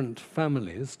 different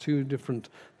families, 2 different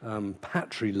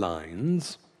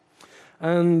patrilines,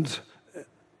 and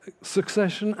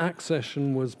succession,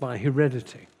 accession was by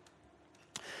heredity.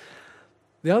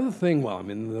 The other thing, well, I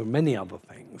mean, there are many other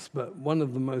things, but one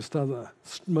of the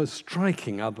most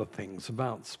striking other things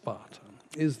about Sparta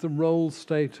is the role,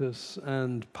 status,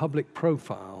 and public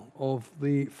profile of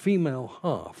the female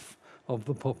half of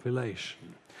the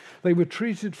population. They were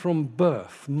treated from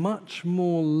birth much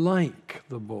more like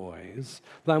the boys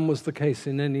than was the case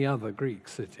in any other Greek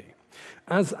city.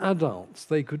 As adults,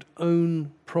 they could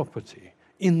own property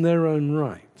in their own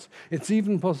right. It's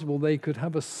even possible they could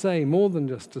have a say, more than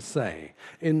just a say,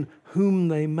 in whom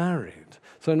they married.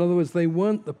 So in other words, they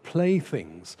weren't the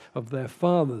playthings of their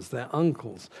fathers, their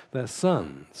uncles, their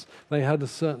sons. They had a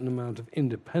certain amount of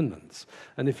independence.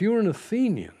 And if you were an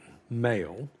Athenian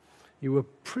male, you were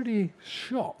pretty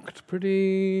shocked,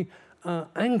 pretty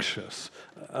anxious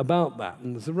about that.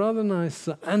 And there's a rather nice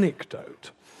anecdote.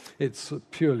 It's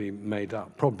purely made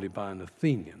up, probably by an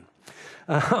Athenian.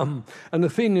 An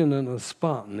Athenian and a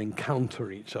Spartan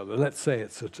encounter each other. Let's say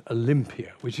it's at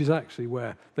Olympia, which is actually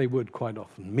where they would quite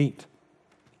often meet.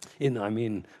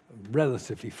 In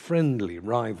relatively friendly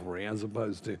rivalry as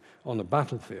opposed to on a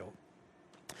battlefield.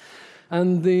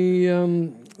 And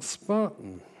the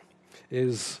Spartan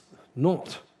is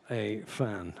not a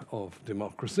fan of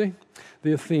democracy.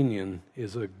 The Athenian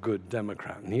is a good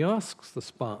democrat. And he asks the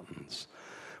Spartans,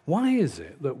 why is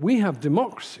it that we have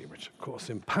democracy, which of course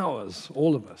empowers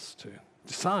all of us to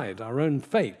decide our own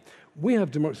fate? we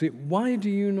have democracy. Why do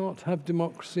you not have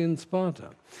democracy in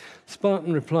Sparta?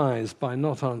 Spartan replies by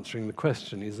not answering the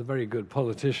question. He's a very good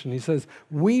politician. He says,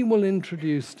 we will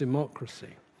introduce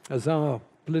democracy as our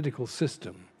political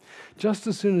system just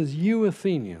as soon as you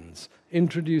Athenians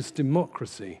introduce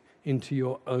democracy into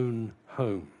your own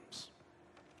homes.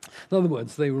 In other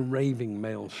words, they were raving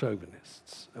male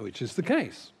chauvinists, which is the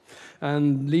case.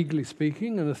 And legally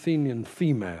speaking, an Athenian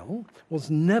female was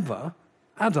never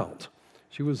adult.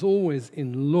 She was always,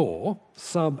 in law,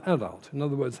 sub-adult. In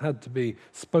other words, had to be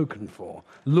spoken for,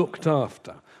 looked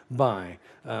after by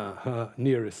her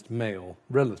nearest male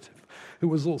relative, who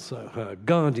was also her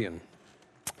guardian.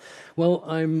 Well,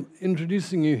 I'm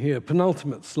introducing you here,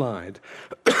 penultimate slide,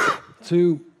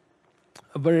 to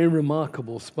a very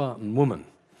remarkable Spartan woman.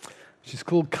 She's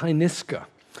called Kyniska,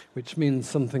 which means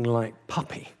something like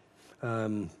puppy,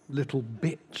 little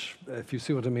bitch, if you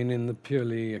see what I mean, in the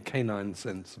purely canine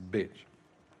sense of bitch.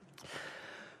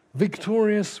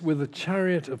 Victorious with a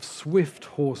chariot of swift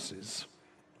horses,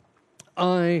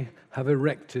 I have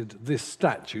erected this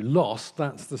statue. Lost,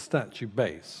 that's the statue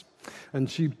base. And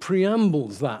she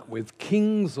preambles that with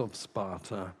kings of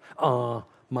Sparta are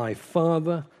my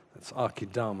father, that's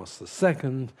Archidamus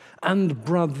II, and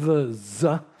brothers,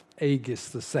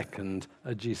 Agis II,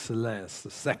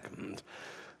 Agesilaus II.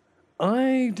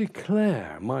 I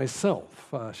declare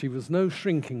myself, she was no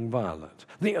shrinking violet,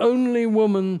 the only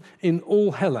woman in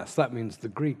all Hellas, that means the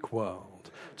Greek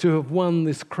world, to have won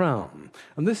this crown.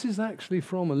 And this is actually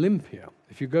from Olympia.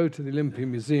 If you go to the Olympia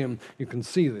Museum, you can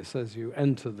see this as you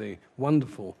enter the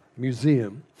wonderful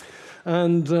museum.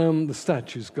 And the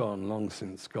statue's gone, long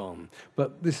since gone.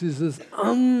 But this is as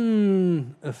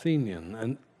un-Athenian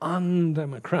and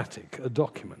undemocratic a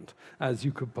document as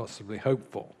you could possibly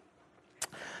hope for.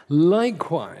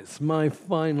 Likewise, my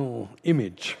final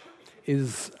image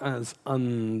is as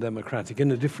undemocratic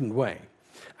in a different way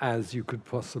as you could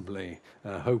possibly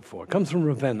hope for. It comes from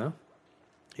Ravenna,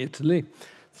 Italy.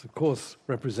 It's, of course,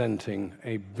 representing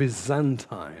a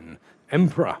Byzantine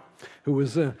emperor who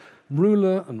was a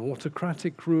ruler, an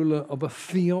autocratic ruler of a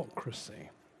theocracy,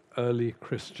 early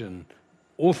Christian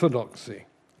orthodoxy,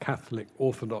 Catholic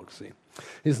orthodoxy.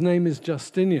 His name is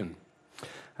Justinian.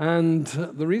 And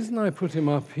the reason I put him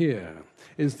up here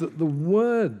is that the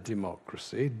word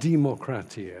democracy,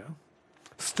 demokratia,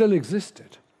 still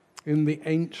existed in the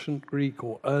ancient Greek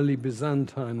or early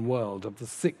Byzantine world of the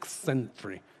 6th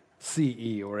century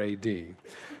CE or AD.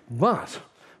 But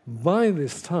by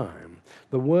this time,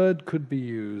 the word could be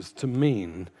used to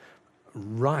mean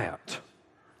riot.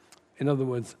 In other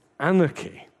words,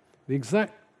 anarchy, the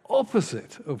exact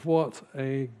opposite of what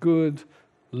a good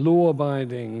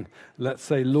law-abiding, let's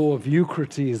say law of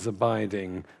Eucrates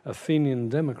abiding Athenian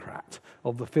democrat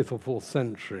of the 5th or 4th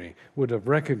century would have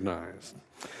recognized.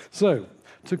 So,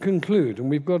 to conclude, and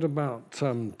we've got about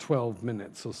 12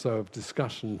 minutes or so of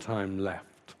discussion time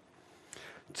left,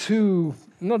 two,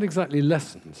 not exactly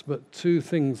lessons, but two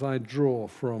things I draw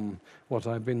from what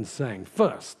I've been saying.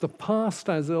 First, the past,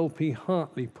 as L.P.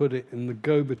 Hartley put it in The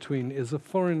Go-Between, is a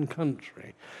foreign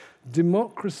country.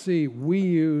 Democracy we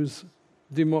use,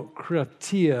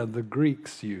 demokratia the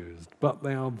Greeks used, but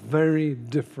they are very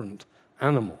different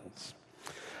animals.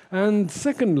 And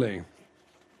secondly,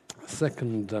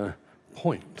 second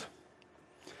point,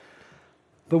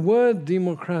 the word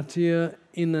demokratia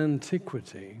in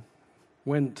antiquity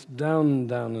went down and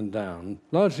down and down,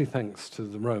 largely thanks to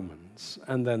the Romans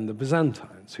and then the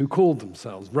Byzantines, who called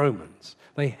themselves Romans.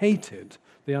 They hated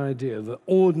the idea that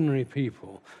ordinary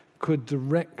people could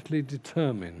directly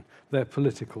determine their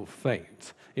political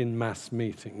fate in mass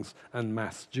meetings and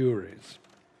mass juries.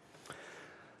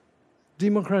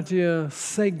 Demokratia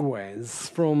segues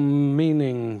from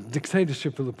meaning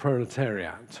dictatorship of the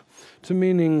proletariat to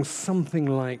meaning something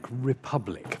like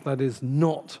republic, that is,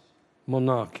 not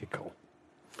monarchical.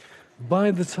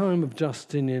 By the time of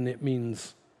Justinian, it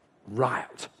means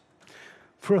riot.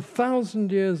 For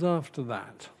 1,000 years after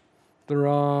that, there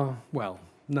are, well,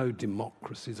 no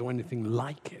democracies or anything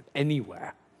like it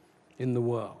anywhere in the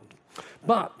world.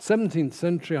 But 17th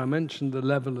century, I mentioned the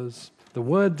levelers. The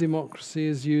word democracy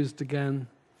is used again.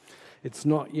 It's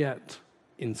not yet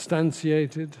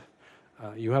instantiated.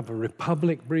 You have a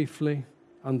republic briefly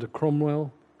under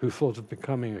Cromwell, who thought of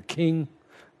becoming a king,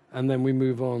 and then we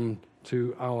move on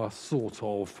to our sort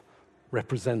of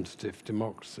representative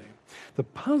democracy. The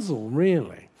puzzle,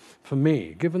 really, for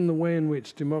me, given the way in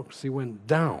which democracy went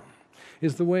down,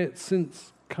 is the way it's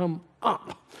since come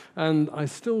up. And I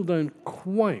still don't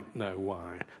quite know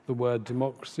why the word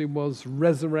democracy was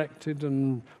resurrected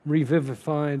and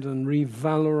revivified and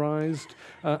revalorized,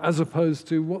 as opposed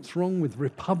to what's wrong with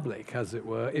republic, as it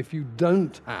were, if you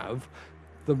don't have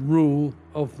the rule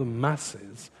of the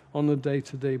masses on a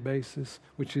day-to-day basis,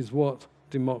 which is what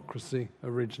democracy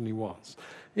originally was.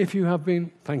 If you have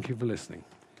been, thank you for listening.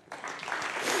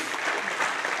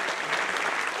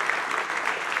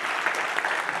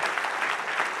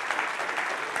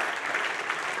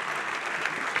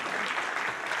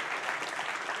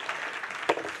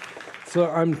 So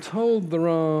I'm told there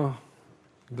are.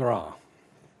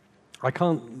 I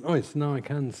can't, now I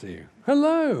can see you.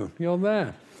 Hello, you're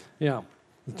there. Yeah,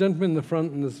 there's a gentleman in the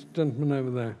front and there's a gentleman over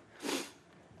there.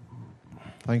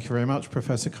 Thank you very much,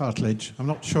 Professor Cartledge. I'm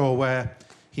not sure where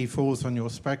he falls on your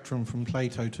spectrum from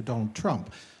Plato to Donald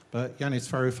Trump, but Yanis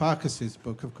Varoufakis'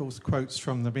 book, of course, quotes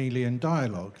from the Melian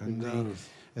dialogue, and the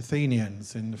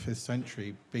Athenians in the 5th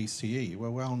century BCE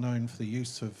were well known for the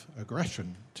use of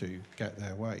aggression to get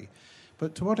their way.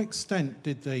 But to what extent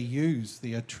did they use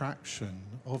the attraction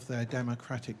of their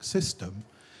democratic system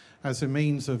as a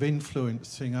means of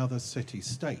influencing other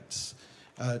city-states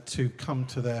to come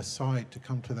to their side, to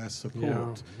come to their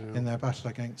support in their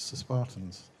battle against the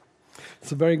Spartans?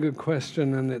 It's a very good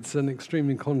question, and it's an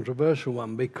extremely controversial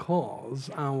one,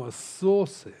 because our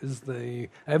sources, the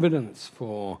evidence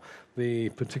for the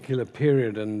particular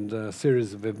period and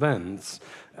series of events,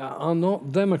 are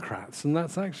not Democrats. And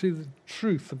that's actually the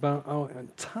truth about our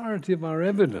entirety of our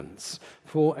evidence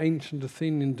for ancient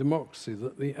Athenian democracy,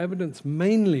 that the evidence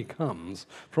mainly comes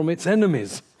from its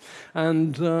enemies.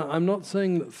 And I'm not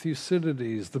saying that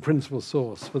Thucydides, the principal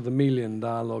source for the Melian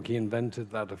dialogue, he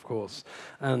invented that, of course,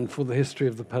 and for the history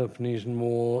of the Peloponnesian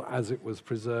War as it was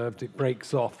preserved, it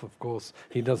breaks off, of course,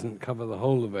 he doesn't cover the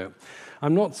whole of it.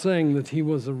 I'm not saying that he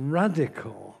was a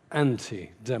radical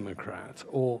anti-democrat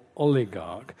or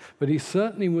oligarch, but he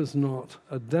certainly was not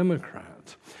a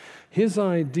democrat. His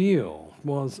ideal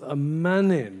was a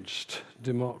managed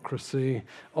democracy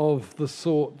of the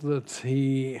sort that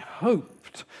he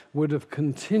hoped would have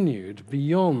continued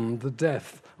beyond the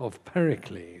death of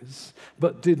Pericles,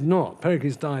 but did not.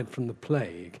 Pericles died from the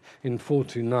plague in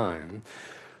 429.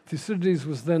 Thucydides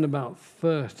was then about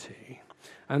 30.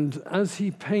 And as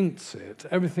he paints it,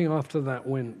 everything after that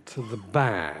went to the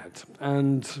bad.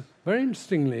 And very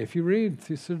interestingly, if you read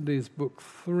Thucydides' book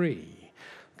 3,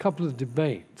 a couple of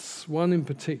debates, one in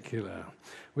particular,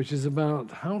 which is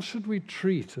about how should we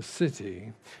treat a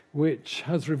city which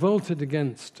has revolted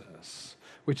against us,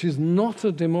 which is not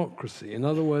a democracy. In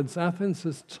other words, Athens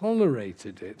has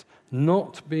tolerated it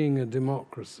not being a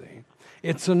democracy.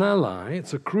 It's an ally,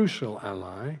 it's a crucial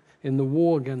ally in the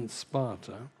war against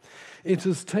Sparta. It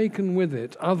has taken with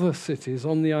it other cities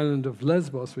on the island of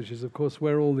Lesbos, which is, of course,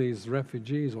 where all these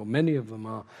refugees, or many of them,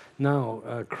 are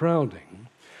now crowding.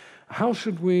 How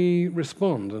should we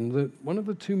respond? And one of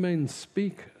the two main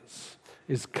speakers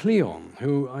is Cleon,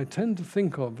 who I tend to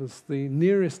think of as the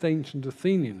nearest ancient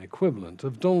Athenian equivalent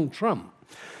of Donald Trump.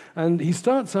 And he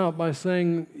starts out by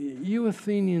saying, you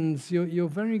Athenians, you're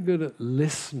very good at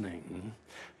listening.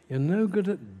 You're no good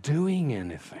at doing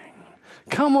anything.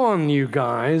 Come on, you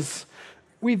guys.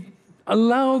 We've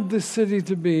allowed this city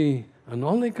to be an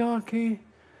oligarchy.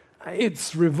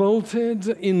 It's revolted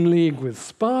in league with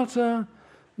Sparta.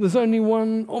 There's only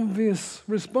one obvious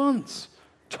response: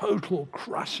 total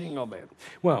crushing of it.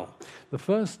 Well, the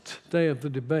first day of the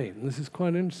debate, and this is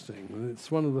quite interesting,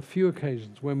 it's one of the few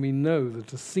occasions when we know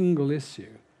that a single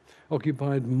issue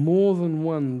occupied more than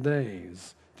 1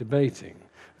 day's debating.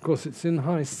 Of course, it's in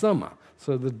high summer,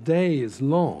 so the day is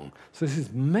long. So this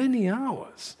is many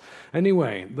hours.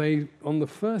 Anyway, they, on the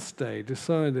first day,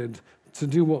 decided to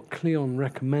do what Cleon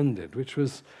recommended, which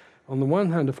was, on the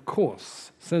one hand, of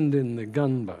course, send in the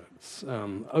gunboats,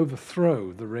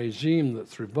 overthrow the regime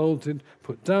that's revolted,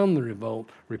 put down the revolt,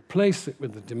 replace it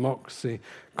with a democracy,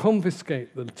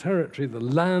 confiscate the territory, the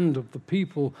land of the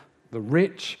people, the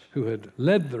rich who had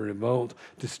led the revolt,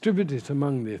 distribute it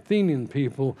among the Athenian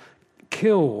people,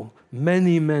 kill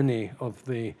many, many of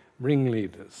the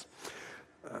ringleaders.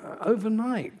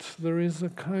 Overnight, there is a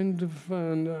kind of,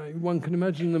 one can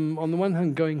imagine them, on the one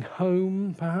hand, going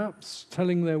home, perhaps,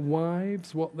 telling their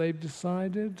wives what they've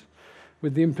decided,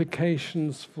 with the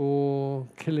implications for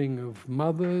killing of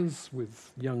mothers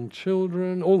with young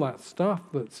children, all that stuff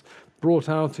that's brought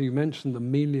out. You mentioned the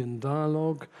Melian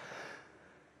dialogue.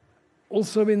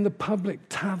 Also in the public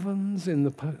taverns, in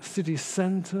the city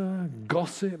centre,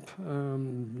 gossip,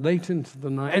 late into the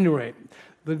night. Anyway,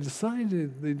 the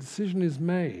decision is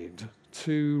made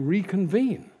to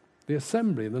reconvene the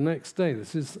assembly the next day.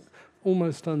 This is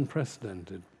almost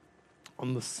unprecedented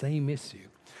on the same issue.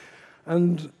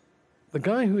 And the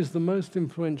guy who is the most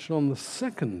influential on the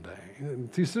second day,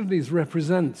 Thucydides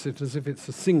represents it as if it's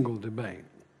a single debate,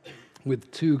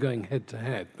 with two going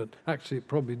head-to-head, but actually it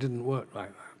probably didn't work like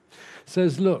that.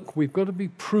 Says, look, we've got to be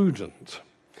prudent.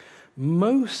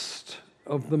 Most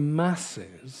of the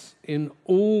masses in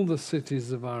all the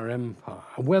cities of our empire,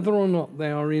 whether or not they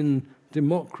are in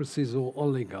democracies or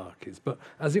oligarchies, but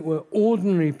as it were,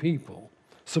 ordinary people,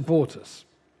 support us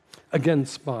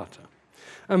against Sparta.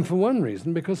 And for one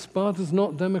reason, because Sparta's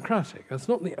not democratic. That's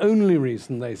not the only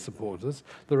reason they support us.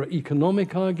 There are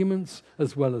economic arguments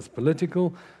as well as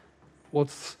political.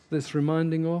 What's this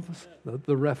reminding of us?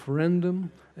 The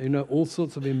referendum, all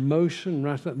sorts of emotion.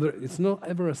 It's not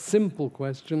ever a simple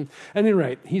question. At any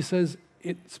rate, he says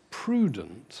it's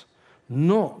prudent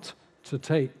not to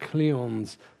take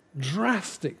Cleon's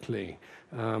drastically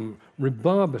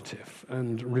rebarbative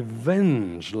and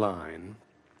revenge line,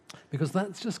 because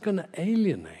that's just going to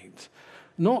alienate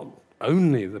not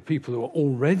only the people who are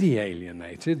already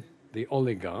alienated, the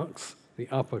oligarchs, the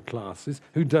upper classes,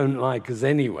 who don't like us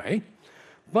anyway,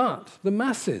 but the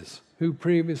masses who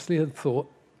previously had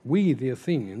thought we, the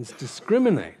Athenians,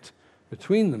 discriminate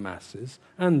between the masses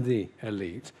and the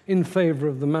elite in favor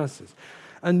of the masses.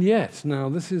 And yet,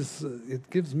 now it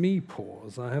gives me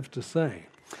pause, I have to say.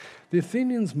 The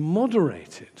Athenians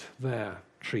moderated their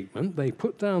treatment. They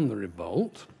put down the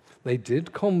revolt. They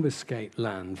did confiscate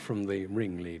land from the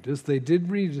ringleaders. They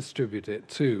did redistribute it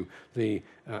to the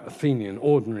Athenian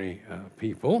ordinary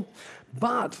people.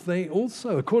 But they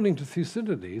also, according to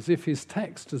Thucydides, if his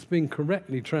text has been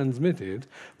correctly transmitted,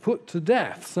 put to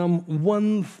death some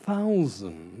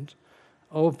 1,000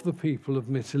 of the people of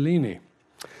Mytilene.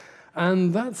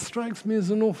 And that strikes me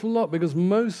as an awful lot, because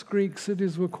most Greek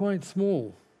cities were quite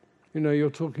small. You're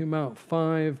talking about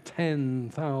 5,000,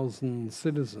 10,000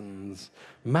 citizens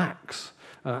max.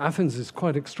 Athens is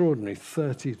quite extraordinary,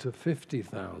 30 to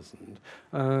 50,000.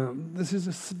 This is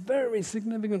a very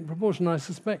significant proportion. I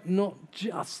suspect not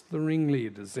just the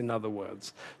ringleaders, in other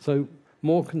words. So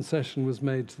more concession was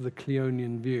made to the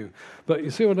Cleonian view. But you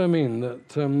see what I mean,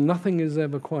 that nothing is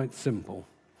ever quite simple.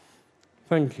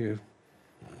 Thank you.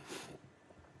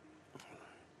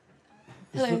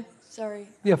 Hello. Sorry.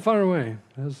 Yeah, far away.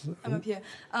 I'm up here.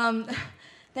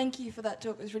 Thank you for that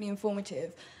talk. It was really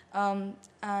informative. And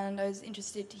I was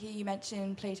interested to hear you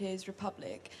mention Plato's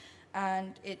Republic.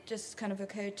 And it just kind of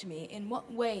occurred to me, in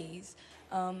what ways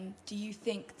do you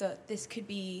think that this could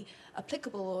be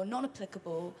applicable or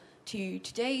non-applicable to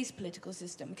today's political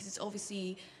system? Because it's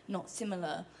obviously not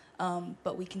similar,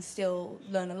 but we can still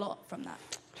learn a lot from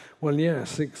that. Well,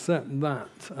 yes, except that,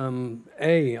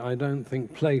 I don't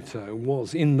think Plato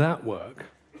was, in that work,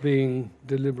 being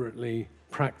deliberately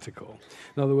practical.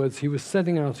 In other words, he was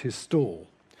setting out his stall.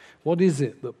 What is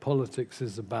it that politics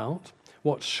is about?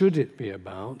 What should it be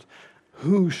about?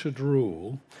 Who should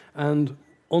rule? And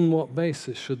on what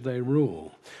basis should they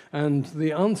rule? And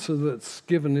the answer that's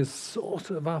given is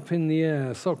sort of up in the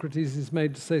air. Socrates is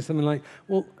made to say something like,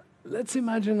 well, let's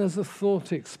imagine as a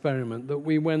thought experiment that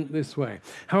we went this way.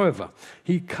 However,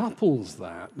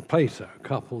 Plato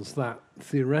couples that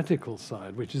theoretical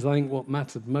side, which is, I think, what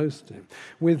mattered most to him,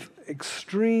 with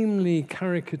extremely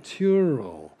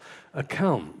caricatural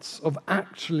accounts of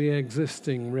actually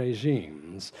existing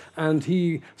regimes, and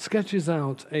he sketches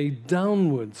out a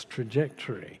downwards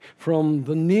trajectory from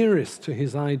the nearest to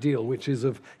his ideal, which is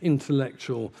of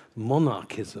intellectual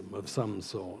monarchism of some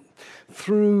sort,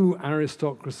 through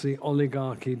aristocracy,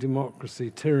 oligarchy, democracy,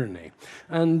 tyranny.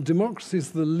 And democracy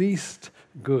is the least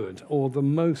good, or the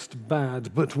most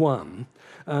bad but one,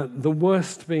 the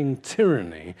worst being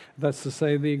tyranny, that's to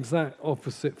say the exact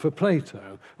opposite for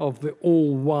Plato of the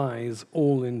all-wise,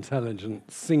 all-intelligent,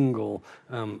 single,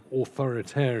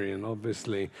 authoritarian,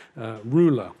 obviously,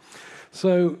 ruler.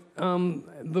 So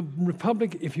the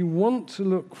Republic, if you want to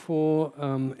look for,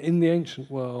 in the ancient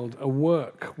world, a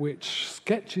work which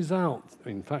sketches out,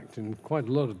 in fact, in quite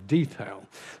a lot of detail,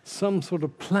 some sort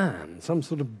of plan, some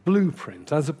sort of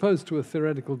blueprint, as opposed to a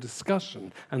theoretical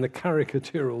discussion and a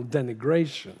caricatural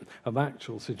denigration of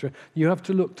actual situation, you have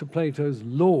to look to Plato's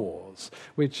Laws,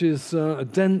 which is a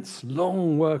dense,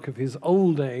 long work of his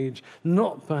old age,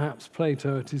 not perhaps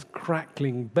Plato at his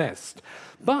crackling best.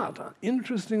 But,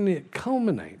 interestingly, it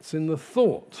culminates exists in the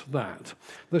thought that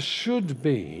there should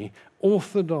be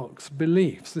orthodox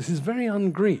beliefs. This is very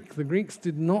un-Greek. The Greeks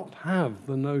did not have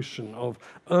the notion of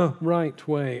a right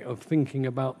way of thinking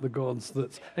about the gods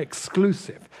that's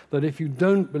exclusive, that if you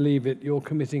don't believe it, you're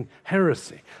committing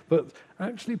heresy. But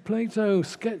actually, Plato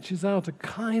sketches out a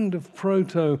kind of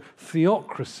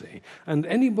proto-theocracy, and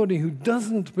anybody who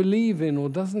doesn't believe in or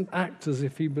doesn't act as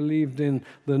if he believed in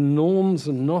the norms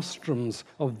and nostrums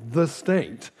of the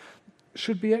state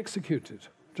should be executed.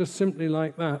 Just simply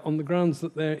like that, on the grounds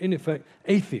that they're, in effect,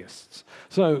 atheists.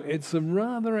 So it's a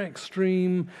rather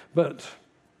extreme but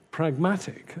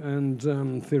pragmatic and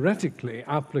theoretically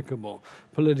applicable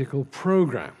political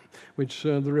program, which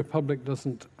the Republic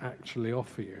doesn't actually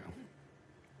offer you.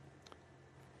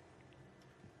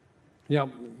 Yeah,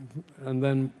 and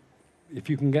then if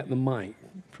you can get the mic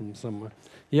from somewhere.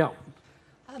 Yeah.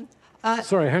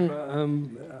 Sorry, hang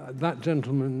on. That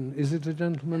gentleman, is it a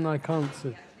gentleman? I can't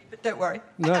see. But don't worry.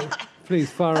 No,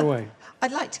 please, far away.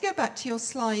 I'd like to go back to your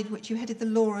slide, which you headed the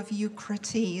law of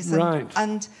Eucrates,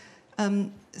 and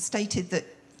stated that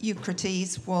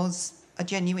Eucrates was a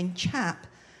genuine chap.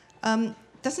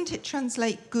 Doesn't it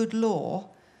translate good law?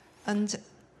 And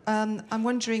I'm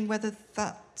wondering whether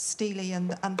that Steely and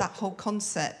that whole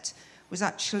concept was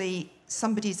actually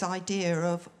somebody's idea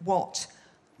of what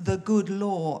the good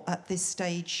law at this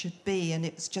stage should be, and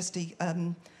it was just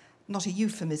not a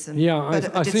euphemism. Yeah,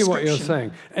 but I see what you're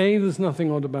saying. There's nothing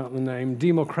odd about the name.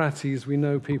 Democrates, we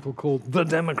know people called the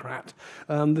Democrat.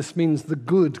 This means the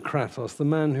good Kratos, the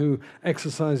man who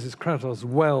exercises Kratos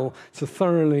well. It's a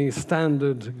thoroughly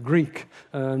standard Greek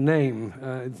name.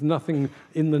 It's nothing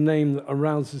in the name that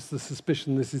arouses the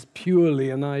suspicion this is purely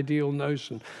an ideal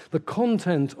notion. The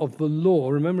content of the law,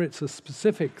 remember, it's a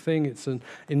specific thing. It's an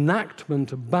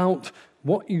enactment about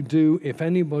what you do if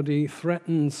anybody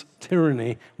threatens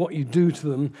tyranny, what you do to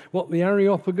them, what the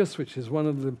Areopagus, which is one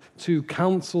of the two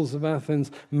councils of Athens,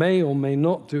 may or may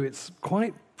not do. It's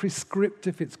quite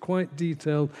prescriptive, it's quite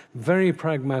detailed, very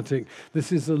pragmatic.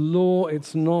 This is a law,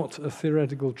 it's not a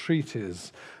theoretical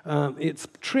treatise. It's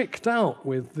tricked out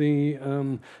with the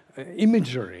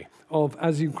imagery of,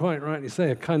 as you quite rightly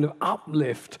say, a kind of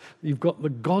uplift. You've got the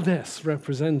goddess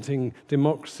representing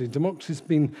democracy. Democracy's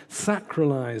been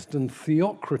sacralized and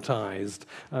theocratized,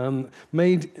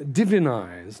 made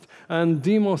divinized, and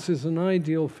Demos is an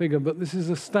ideal figure, but this is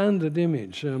a standard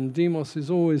image. Demos is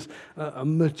always a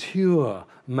mature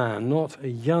man, not a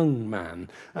young man,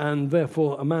 and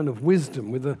therefore a man of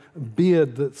wisdom with a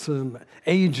beard that's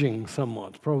aging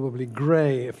somewhat, probably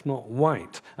grey if not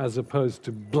white, as opposed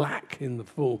to black in the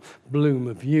full bloom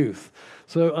of youth.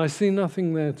 So I see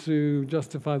nothing there to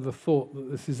justify the thought that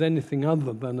this is anything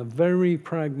other than a very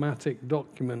pragmatic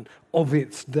document of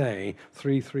its day,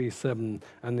 337,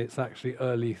 and it's actually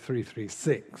early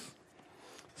 336.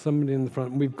 Somebody in the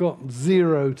front. We've got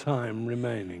 0 time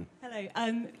remaining.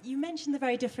 Hello. You mentioned the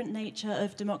very different nature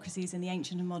of democracies in the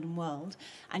ancient and modern world,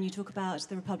 and you talk about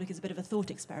the Republic as a bit of a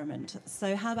thought experiment.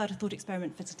 So how about a thought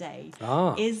experiment for today?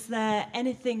 Is there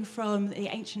anything from the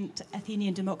ancient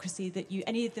Athenian democracy that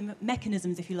any of the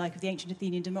mechanisms, if you like, of the ancient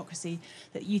Athenian democracy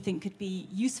that you think could be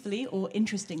usefully or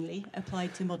interestingly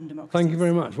applied to modern democracies? Thank you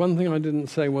very much. One thing I didn't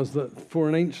say was that for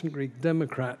an ancient Greek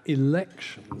democrat,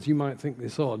 elections, you might think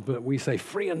this odd, but we say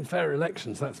free and fair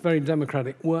elections, that's very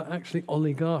democratic, were actually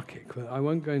oligarchic. I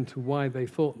won't go into why they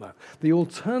thought that. The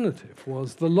alternative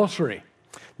was the lottery.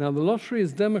 Now, the lottery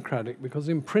is democratic because,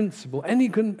 in principle,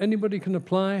 anybody can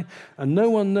apply, and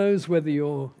no one knows whether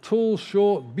you're tall,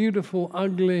 short, beautiful,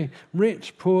 ugly,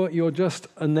 rich, poor. You're just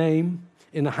a name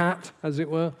in a hat, as it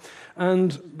were.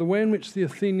 And the way in which the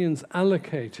Athenians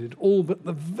allocated all but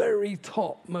the very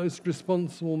top, most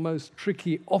responsible, most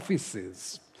tricky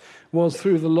offices was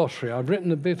through the lottery. I've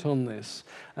written a bit on this,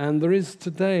 and there is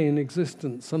today in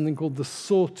existence something called the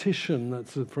sortition,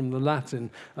 that's from the Latin,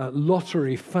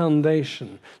 lottery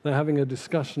foundation. They're having a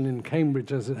discussion in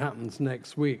Cambridge, as it happens,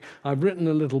 next week. I've written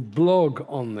a little blog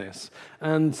on this,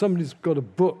 and somebody's got a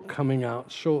book coming out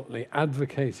shortly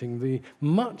advocating the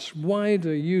much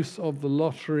wider use of the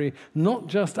lottery, not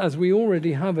just as we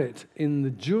already have it in the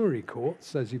jury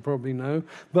courts, as you probably know,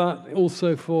 but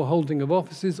also for holding of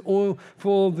offices or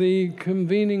for the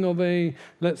convening of a,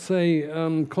 let's say,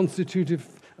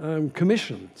 constitutive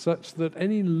commission, such that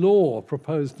any law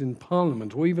proposed in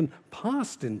Parliament or even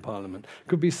passed in Parliament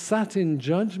could be sat in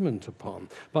judgment upon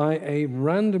by a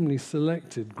randomly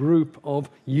selected group of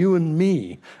you and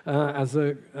me as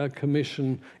a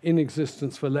commission in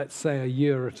existence for, let's say, a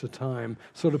year at a time,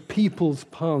 sort of people's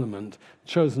parliament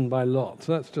chosen by lot.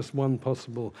 So that's just one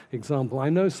possible example. I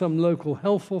know some local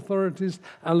health authorities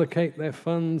allocate their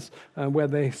funds where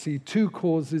they see two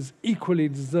causes equally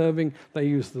deserving. They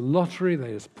use the lottery,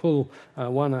 they just pull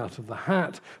one out of the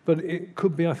hat, but it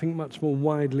could be, I think, much more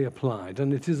widely applied.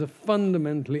 And it is a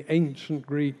fundamentally ancient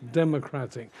Greek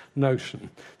democratic notion.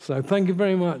 So thank you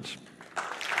very much.